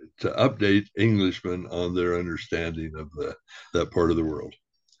to update Englishmen on their understanding of that part of the world.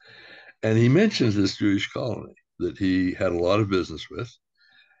 And he mentions this Jewish colony that he had a lot of business with,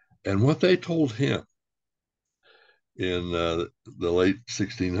 and what they told him in the late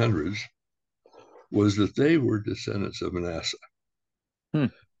 1600s was that they were descendants of Manasseh, Hmm.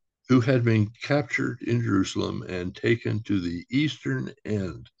 who had been captured in Jerusalem and taken to the eastern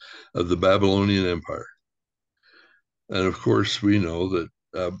end of the Babylonian Empire. And of course, we know that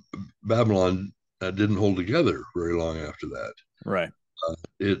Babylon didn't hold together very long after that. Right.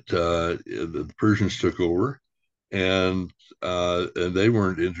 The Persians took over, and they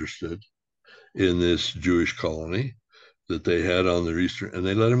weren't interested in this Jewish colony that they had on their eastern, and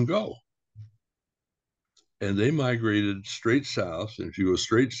they let them go. And they migrated straight south. And if you go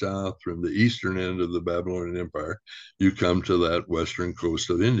straight south from the eastern end of the Babylonian Empire, you come to that western coast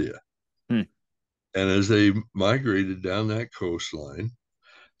of India. Hmm. And as they migrated down that coastline,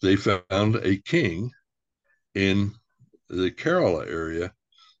 they found a king in the Kerala area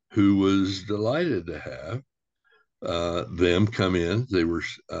who was delighted to have them come in.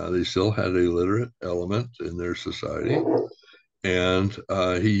 They still had a literate element in their society, and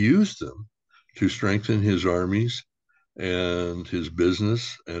he used them to strengthen his armies and his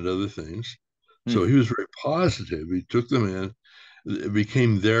business and other things. Hmm. So he was very positive. He took them in. It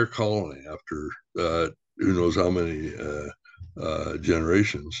became their colony after who knows how many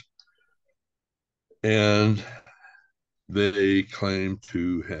generations. And they claim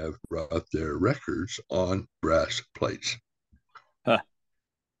to have brought their records on brass plates. Huh.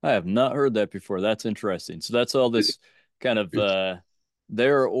 I have not heard that before. That's interesting. So that's all It, this kind of it's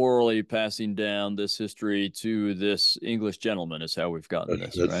they're orally passing down this history to this English gentleman is how we've gotten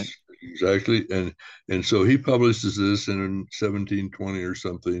this, right? that's exactly, and so he publishes this in 1720 or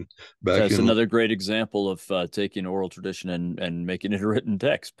something So back that's in. another great example of taking oral tradition and making it a written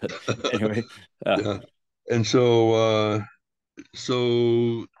text. But anyway, Yeah, and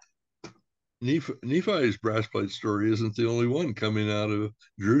so Nephi's brass plate story isn't the only one coming out of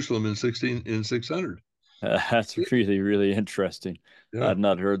Jerusalem in 600. that's really, really interesting. Yeah, I've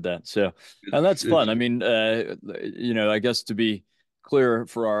not heard that. So, and it's that's it's fun. I mean, I guess to be clear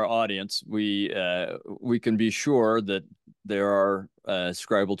for our audience, we can be sure that there are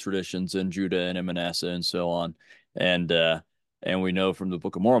scribal traditions in Judah and in Manasseh and so on, and uh, and we know from the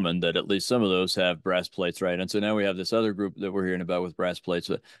Book of Mormon that at least some of those have brass plates, right? And so now we have this other group that we're hearing about with brass plates.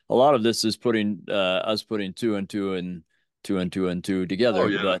 But a lot of this is putting us putting two and two and two and two and two oh together,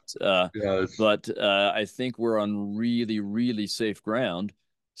 yeah, but. yeah, it's But I think we're on really, really safe ground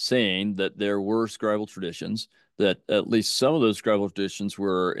saying that there were scribal traditions, that at least some of those scribal traditions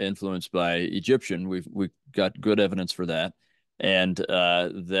were influenced by Egyptian. We've got good evidence for that, and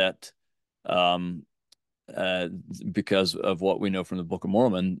that um, uh, because of what we know from the Book of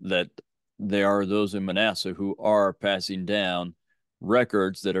Mormon, that there are those in Manasseh who are passing down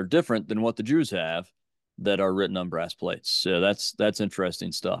records that are different than what the Jews have, that are written on brass plates. So that's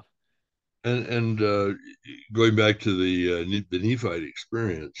interesting stuff. and going back to the Nephite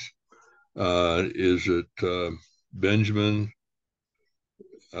experience. Is it Benjamin?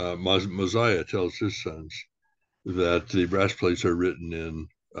 Mosiah tells his sons that the brass plates are written in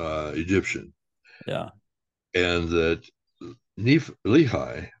Egyptian, Yeah. and that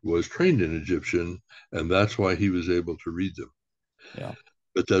Lehi was trained in Egyptian, and that's why he was able to read them. Yeah.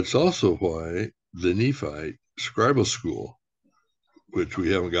 But that's also why the Nephi Scribal School, which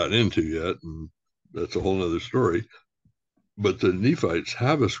we haven't gotten into yet, and that's a whole other story. But the Nephites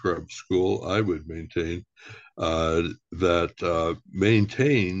have a scribe school, I would maintain, that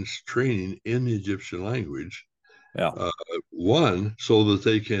maintains training in the Egyptian language. Yeah. Uh, One, so that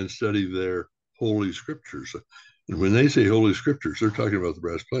they can study their holy scriptures. And when they say holy scriptures, they're talking about the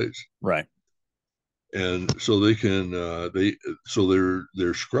brass plates. Right. And so they can so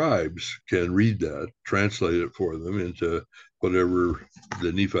their scribes can read that, translate it for them into whatever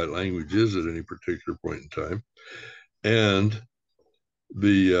the Nephite language is at any particular point in time, and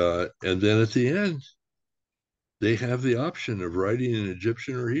and then at the end they have the option of writing in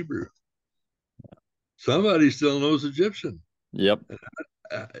Egyptian or Hebrew. Somebody still knows Egyptian, Yep.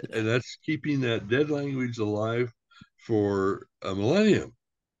 uh, and that's keeping that dead language alive for a millennium.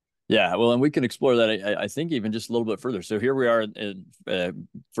 Yeah, well, and we can explore that. I think even just a little bit further. So here we are in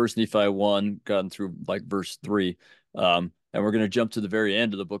First Nephi 1, gotten through like verse 3, and we're going to jump to the very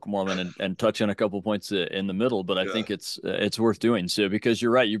end of the Book of Mormon and touch on a couple points in the middle. But I Yeah, think it's worth doing so because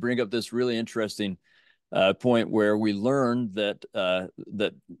you're right. You bring up this really interesting point where we learn that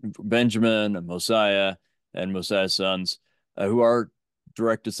Benjamin and Mosiah and Mosiah's sons, who are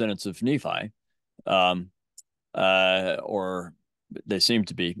direct descendants of Nephi, um, or they seem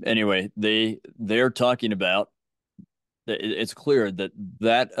to be. Anyway, they're talking about it's clear that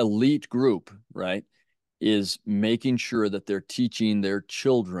that elite group, right, is making sure that they're teaching their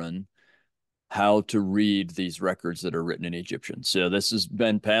children how to read these records that are written in Egyptian. So this has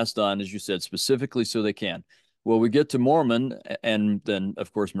been passed on, as you said, specifically so they can. Well, we get to Mormon, and then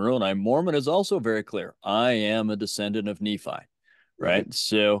of course Moroni. Mormon is also very clear. I am a descendant of Nephi, right. right?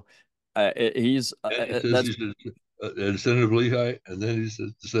 So he's And he says that's he's a descendant of Lehi, and then he's a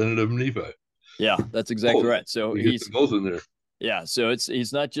descendant of Nephi. yeah, that's exactly Both. right. So We get them both in there. yeah, so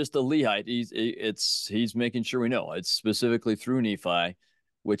he's not just a Lehite. He's making sure we know it's specifically through Nephi,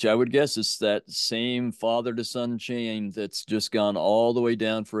 which I would guess is that same father to son chain that's just gone all the way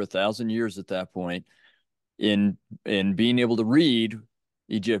down for 1,000 years at that point in being able to read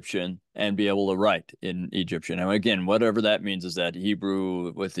Egyptian and be able to write in Egyptian. And again, whatever that means, is that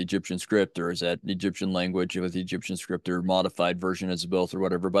Hebrew with Egyptian script, or is that Egyptian language with Egyptian script, or modified version as both, or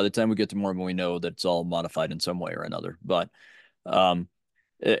whatever. By the time we get to Mormon, we know that it's all modified in some way or another. But um,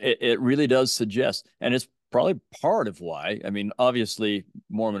 it really does suggest, and it's probably part of why. I mean, obviously,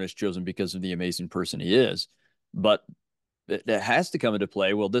 Mormon is chosen because of the amazing person he is, but it has to come into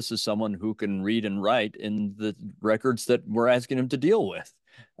play. Well, this is someone who can read and write in the records that we're asking him to deal with.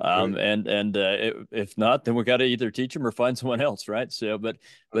 Right. If not, then we got to either teach him or find someone else, right? So, but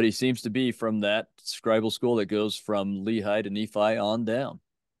he seems to be from that scribal school that goes from Lehi to Nephi on down.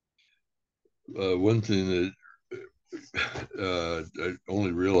 One thing that I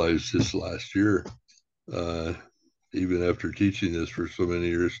only realized this last year, uh, even after teaching this for so many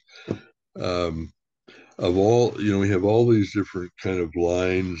years, um, of all, we have all these different kind of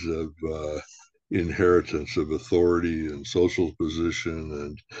lines of inheritance of authority and social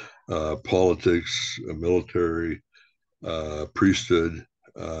position and politics, military, priesthood.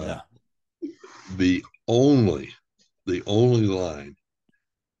 Uh, Yeah, the only the only line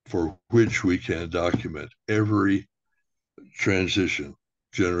for which we can document every transition,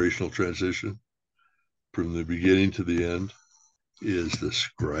 generational transition from the beginning to the end, is the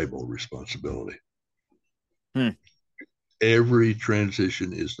scribal responsibility. hmm. Every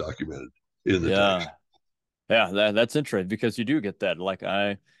transition is documented in the text. Yeah, yeah. That's interesting because you do get that. Like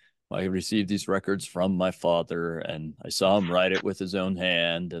I received these records from my father, and I saw him write it with his own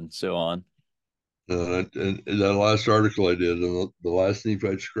hand, and so on. And that last article I did, and the last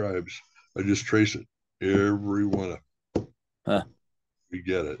Nephite scribes, I just trace it. Every one of them, Huh, we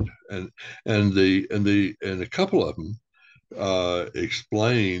get it, and and a couple of them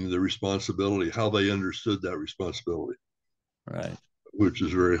explain the responsibility, how they understood that responsibility, right. which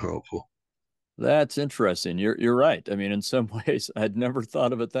is very helpful. That's interesting. You're right. I mean, in some ways, I'd never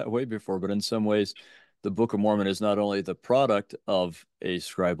thought of it that way before, but in some ways, the Book of Mormon is not only the product of a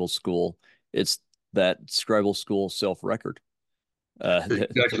scribal school, it's that scribal school self-record.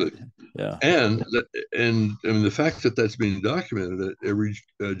 Exactly. Yeah, And I mean, the fact that that's being documented at every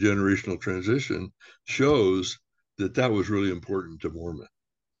generational transition shows that that was really important to Mormon.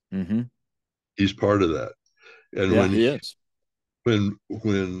 hmm He's part of that. And yeah, he is.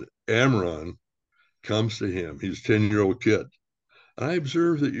 when Amram comes to him. He's a 10-year-old kid. I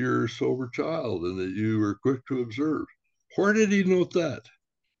observe that you're a sober child and that you are quick to observe. Where did he note that?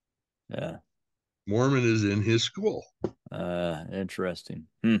 Yeah. Mormon is in his school, Interesting.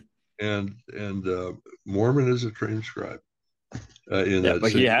 and Mormon is a trained scribe in Yeah, that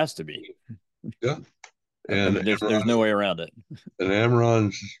but he same. has to be. Yeah, I and mean, there's no way around it.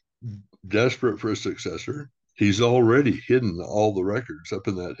 Amron's desperate for a successor. He's already hidden all the records up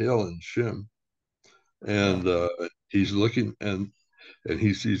in that hill in Shem, Yeah. and he's looking and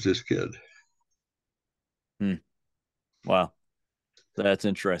he sees this kid. Hmm. Wow. That's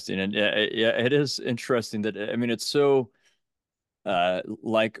interesting. And yeah, it is interesting that, I mean, it's so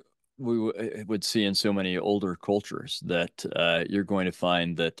like would see in so many older cultures that you're going to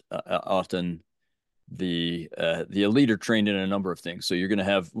find that often the elite are trained in a number of things. So you're going to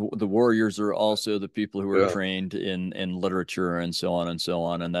have the warriors are also the people who are Yeah, trained in literature and so on and so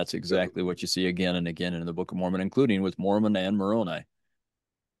on. And that's yeah, exactly what you see again and again in the Book of Mormon, including with Mormon and Moroni.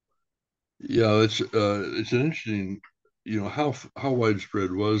 yeah. It's an interesting, how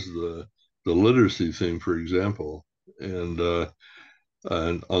widespread was the literacy thing, for example, and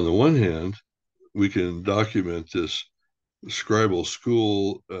on the one hand, we can document this scribal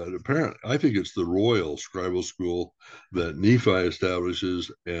school. Apparently, I think it's the royal scribal school that Nephi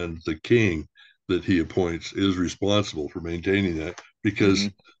establishes, and the king that he appoints is responsible for maintaining that. Because Hmm.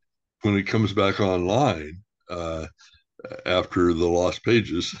 when it comes back online after the lost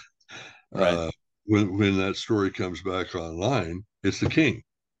pages, Right. uh, when that story comes back online, it's the king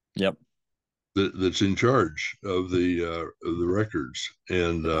Yep. that's in charge of the records,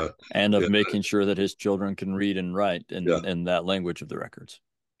 Yeah. And of and making sure that his children can read and write yeah. in that language of the records.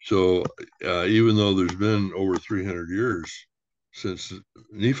 So even though there's been over 300 years since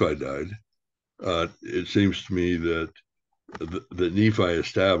Nephi died, it seems to me that Nephi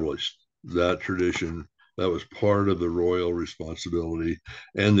established that tradition. That was part of the royal responsibility,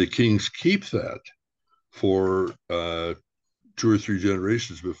 and the kings keep that for 2 or 3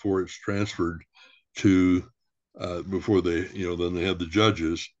 generations before it's transferred to before they, then they have the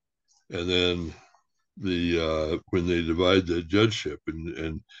judges, and then when they divide the judgeship,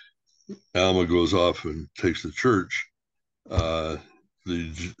 and Alma goes off and takes the church, uh,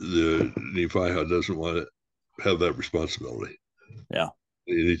 the Nephi doesn't want to have that responsibility. Yeah.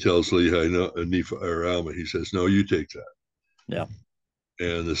 And he tells Lehi, no, Nephi or Alma, he says, no, you take that. Yeah.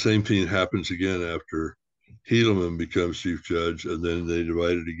 And the same thing happens again after Helaman becomes chief judge, and then they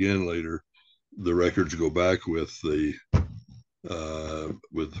divide it again later. The records go back with the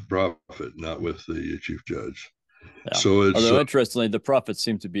prophet, not with the chief judge. Yeah. So it's Although interestingly, the prophets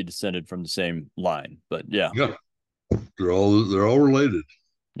seem to be descended from the same line, but yeah. yeah, they're all related.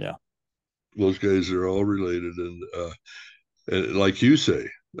 Yeah. Those guys are all related, and like you say,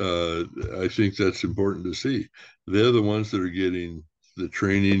 I think that's important to see. They're the ones that are getting the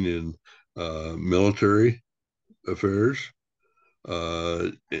training in military affairs,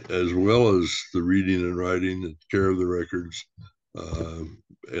 as well as the reading and writing and care of the records. Uh,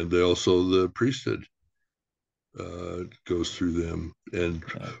 and they also, the priesthood goes through them. And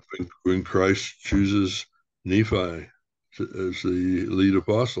Yeah. when Christ chooses Nephi as the lead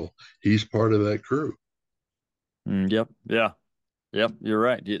apostle, he's part of that crew. Yep. Yeah. Yep. You're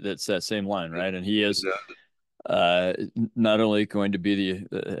right. That's that same line, right? And he is And, uh, not only going to be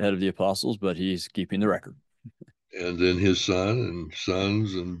the head of the apostles, but he's keeping the record. and then his son and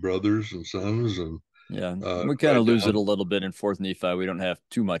sons and brothers and sons and Yeah, we kind right of lose down. it a little bit in Fourth Nephi. We don't have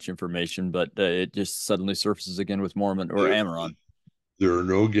too much information, but it just suddenly surfaces again with Mormon or There, Amaron. there are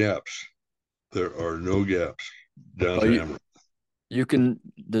no gaps. There are no gaps down Oh, to Amber. you can.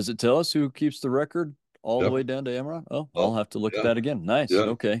 Does it tell us who keeps the record all the Yep. way down to Amaron? Oh, Oh, I'll have to look at yeah, that again. Nice. yeah,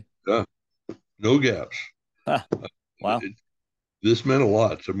 Okay. yeah. No gaps. Ha. Wow. It, this meant a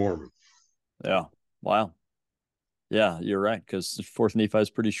lot to Mormon. Yeah. Wow. Yeah, you're right. Because Fourth Nephi is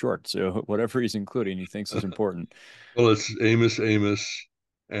pretty short, so whatever he's including, he thinks is important. Well, it's Amos,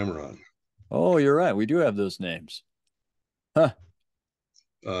 Amaron. Oh, you're right. We do have those names. Huh.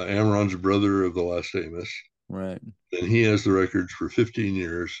 Amaron's brother of the last Amos, Right. and he has the records for 15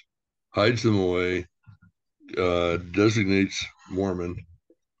 years, hides them away, designates Mormon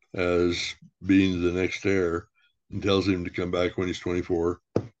as being the next heir, and tells him to come back when he's 24.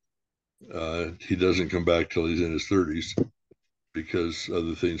 He doesn't come back till he's in his 30s because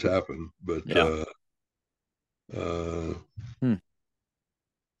other things happen. But Yeah. uh, Hmm.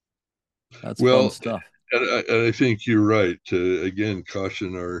 That's fun well, stuff. and I think you're right to again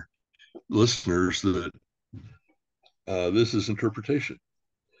caution our listeners that this is interpretation.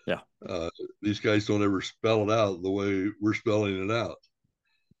 Yeah. Uh, these guys don't ever spell it out the way we're spelling it out.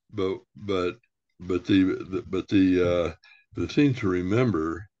 but the thing to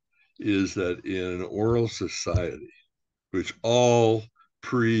remember is that in an oral society, which all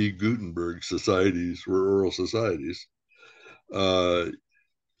pre-Gutenberg societies were oral societies, uh,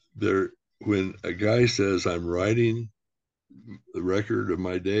 there when a guy says, "I'm writing the record of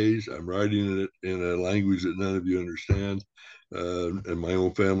my days. I'm writing it in a language that none of you understand, and my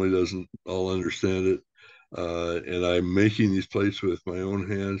own family doesn't all understand it. And I'm making these plates with my own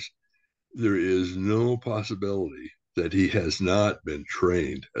hands." There is no possibility that he has not been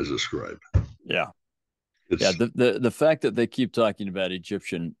trained as a scribe. Yeah. Yeah. It's The fact that they keep talking about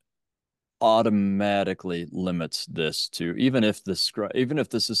Egyptian automatically limits this to even if the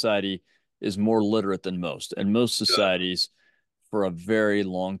society is more literate than most, and most yeah, societies for a very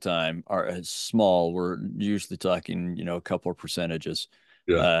long time are as small. We're usually talking, a couple of percentages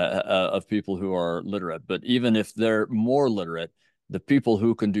yeah. of people who are literate. But even if they're more literate, the people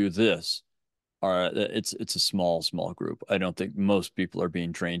who can do this it's a small group. I don't think most people are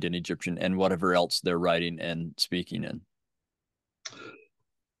being trained in Egyptian and whatever else they're writing and speaking in.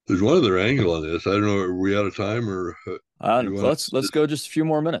 There's one other angle on this. I don't know. Are we out of time, or you want Let's go just a few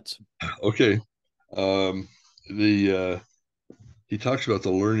more minutes. to? Okay. Um, the He talks about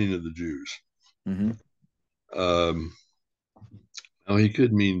the learning of the Jews. Hmm. Um, Now he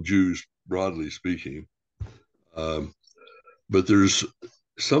could mean Jews broadly speaking, um, but there's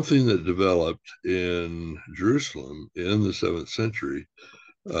something that developed in Jerusalem in the 7th century.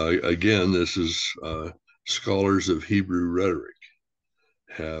 Again, this is scholars of Hebrew rhetoric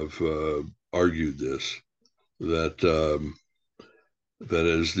have argued this that that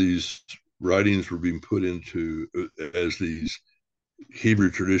as these writings were being put into, as these Hebrew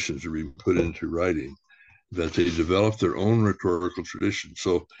traditions are being put into writing, that they developed their own rhetorical tradition.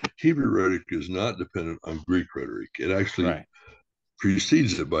 So Hebrew rhetoric is not dependent on Greek rhetoric. It actually Right.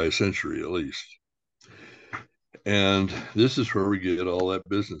 precedes it by a century at least. And this is where we get all that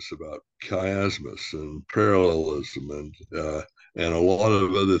business about chiasmus and parallelism and a lot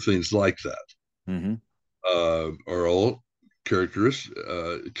of other things like that Hmm. are all characteristics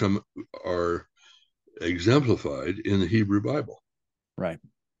come are exemplified in the Hebrew Bible. Right.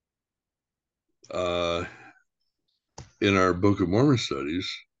 Uh, in our Book of Mormon studies,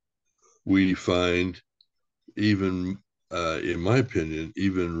 we find even, in my opinion,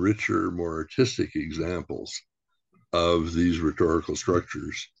 even richer, more artistic examples of these rhetorical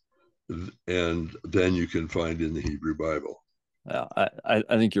structures, and then you can find in the Hebrew Bible. Yeah,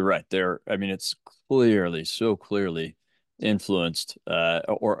 I think you're right there. I mean, it's clearly, so clearly influenced,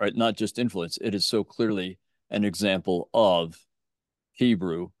 or not just influenced, it is so clearly an example of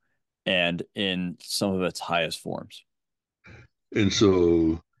Hebrew and in some of its highest forms. And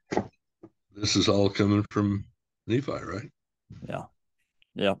so this is all coming from Nephi, right? Yeah.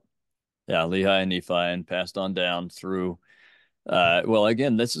 Yeah. Yeah. Lehi and Nephi, and passed on down through. Well,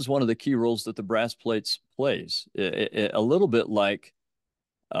 again, this is one of the key roles that the brass plates plays. A little bit like,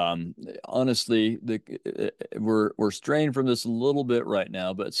 honestly, we're straying from this a little bit right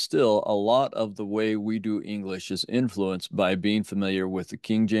now, but still, a lot of the way we do English is influenced by being familiar with the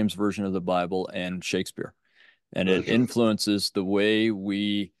King James Version of the Bible and Shakespeare, and it That's right. influences the way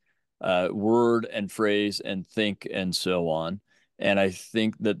we word and phrase and think and so on. And I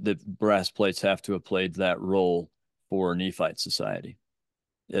think that the brass plates have to have played that role for Nephite society.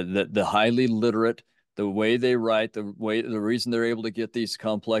 The highly literate, the way they write, the reason they're able to get these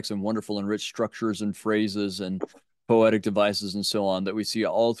complex and wonderful and rich structures and phrases and poetic devices and so on that we see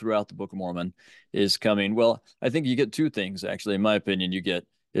all throughout the Book of Mormon is coming. Well, I think you get two things, actually, in my opinion. You get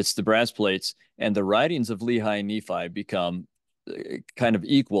it's the brass plates, and the writings of Lehi and Nephi become kind of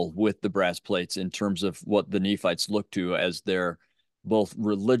equal with the brass plates in terms of what the Nephites look to as their both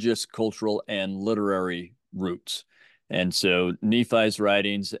religious, cultural, and literary roots. And so Nephi's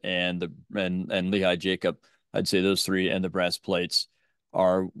writings and Lehi Jacob, I'd say those three and the brass plates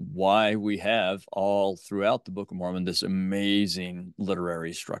are why we have all throughout the Book of Mormon this amazing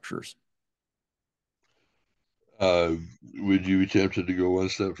literary structures. Uh, would you be tempted to go one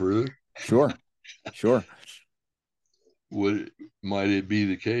step further? Sure, sure. Would Might it be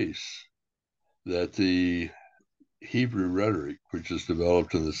the case that the Hebrew rhetoric, which is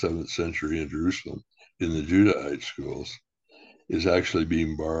developed in the 7th century in Jerusalem in the Judahite schools, is actually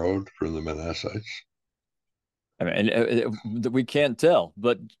being borrowed from the Manassites? I mean, we can't tell,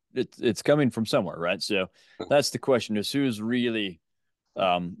 but it's coming from somewhere, right? So that's the question: is who's really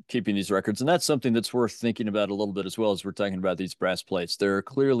keeping these records, and that's something that's worth thinking about a little bit as well as we're talking about these brass plates. There are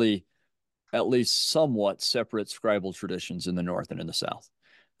clearly at least somewhat separate scribal traditions in the North and in the South,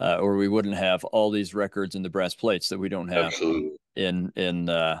 or we wouldn't have all these records in the brass plates that we don't have Absolutely. in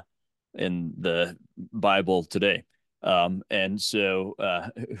the Bible today. And so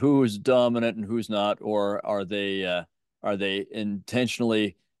who's dominant and who's not, or are they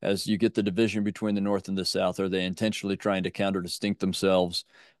intentionally, as you get the division between the North and the South, are they intentionally trying to counter distinct themselves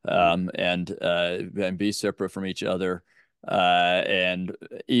and be separate from each other? And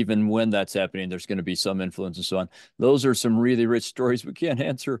even when that's happening, there's going to be some influence and so on. Those are some really rich stories we can't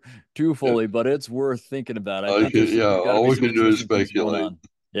answer too Yeah. fully, but it's worth thinking about. I think there's got to All be we some can do is interesting things going speculate. on.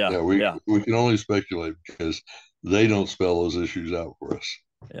 Yeah, Yeah, yeah, we can only speculate because they don't spell those issues out for us.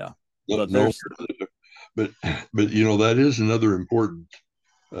 yeah. No, But no, there's but that is another important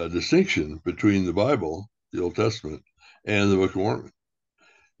distinction between the Bible, the Old Testament, and the Book of Mormon.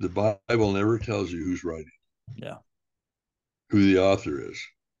 The Bible never tells you who's writing, yeah, who the author is.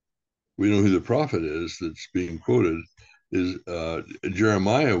 We know who the prophet is that's being quoted is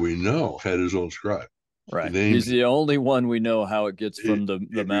Jeremiah. We know had his own scribe. He right. names He's the only one we know how it gets he, from he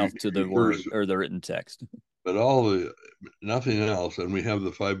the mouth to the refers word to, or the written text. but nothing else. And we have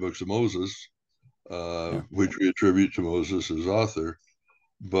the 5 books of Moses, Yeah. which we attribute to Moses as author.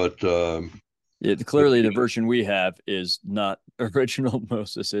 But Clearly the version we have is not original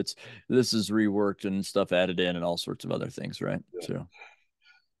Moses. This is reworked and stuff added in and all sorts of other things, right? So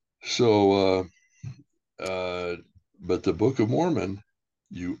so, but the Book of Mormon,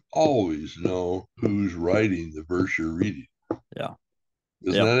 you always know who's writing the verse you're reading. yeah.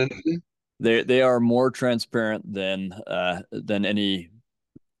 Isn't Yep. that interesting? They are more transparent than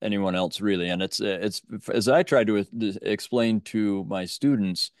anyone else really, and it's as I try to explain to my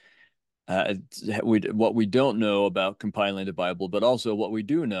students, what we don't know about compiling the Bible, but also what we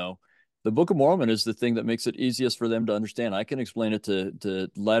do know. The Book of Mormon is the thing that makes it easiest for them to understand. I can explain it to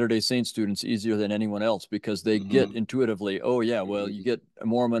Latter-day Saint students easier than anyone else because they get intuitively, oh yeah, well, you get a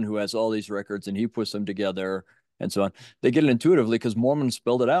Mormon who has all these records and he puts them together and so on. They get it intuitively because Mormon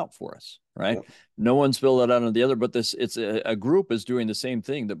spelled it out for us, right? Yeah. No one spelled it out on the other, but it's a group is doing the same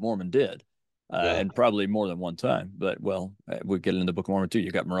thing that Mormon did. Yeah. And probably more than one time. But we get in the Book of Mormon too. You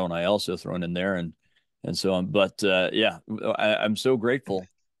got Moroni also thrown in there, and so on. But yeah, I'm so grateful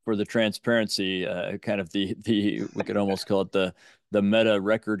for the transparency, kind of the we could almost call it the meta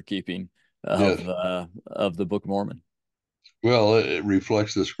record keeping Yes. of the Book of Mormon. Well, it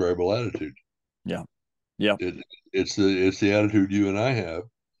reflects the scribal attitude. Yeah, yeah, It it's the attitude you and I have.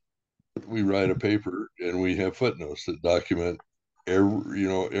 We write a paper and we have footnotes that document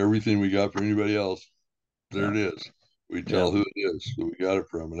everything we got from anybody else. There yeah, it is. We yeah. tell who it is, who we got it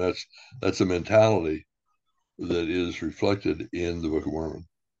from, and that's a mentality that is reflected in the Book of Mormon.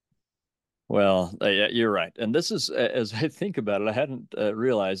 Well, yeah, you're right. And this is, as I think about it, I hadn't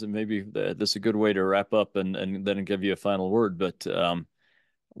realized, and maybe this is a good way to wrap up and then give you a final word. But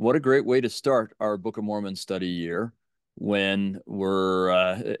what a great way to start our Book of Mormon study year when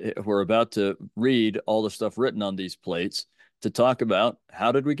we're about to read all the stuff written on these plates to talk about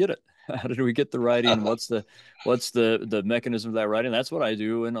how did we get it? How did we get the writing? What's the mechanism of that writing? That's what I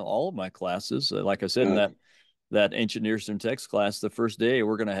do in all of my classes. Like I said, in Yeah. that ancient Near Eastern text class, the first day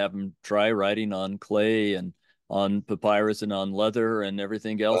we're going to have them try writing on clay and on papyrus and on leather and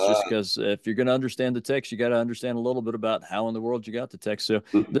everything else, just Uh, because if you're going to understand the text, you got to understand a little bit about how in the world you got the text. So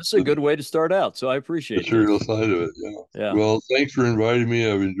the, this is a the good way to start out. So I appreciate material this. side of it. Yeah. Yeah. Well, thanks for inviting me.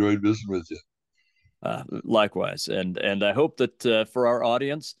 I've enjoyed visiting with you. Likewise, and I hope that for our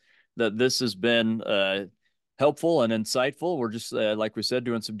audience that this has been helpful and insightful. We're just like we said,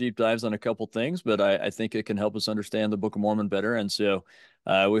 doing some deep dives on a couple things, but I think it can help us understand the Book of Mormon better. And so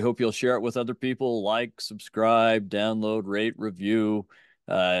we hope you'll share it with other people. Like, subscribe, download, rate, review,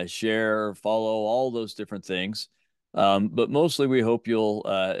 share, follow, all those different things. But mostly we hope you'll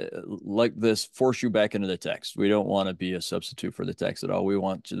like this force you back into the text. We don't want to be a substitute for the text at all. We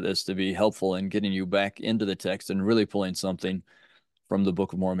want this to be helpful in getting you back into the text and really pulling something from the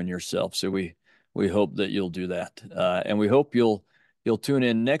Book of Mormon yourself. So we hope that you'll do that. And we hope you'll tune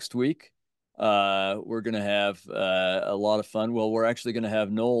in next week. We're going to have a lot of fun. Well, we're actually going to have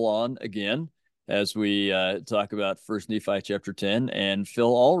Noel on again as we talk about First Nephi chapter 10 and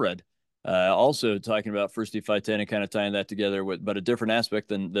Phil Allred also talking about First Nephi 10 and kind of tying that together with, but a different aspect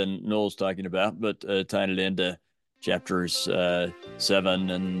than Noel's talking about, but tying it into chapters 7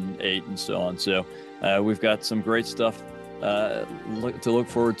 and 8 and so on. So we've got some great stuff to look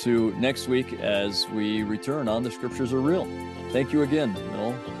forward to next week as we return on The Scriptures Are Real. Thank you again,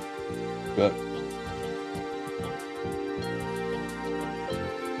 Noel. But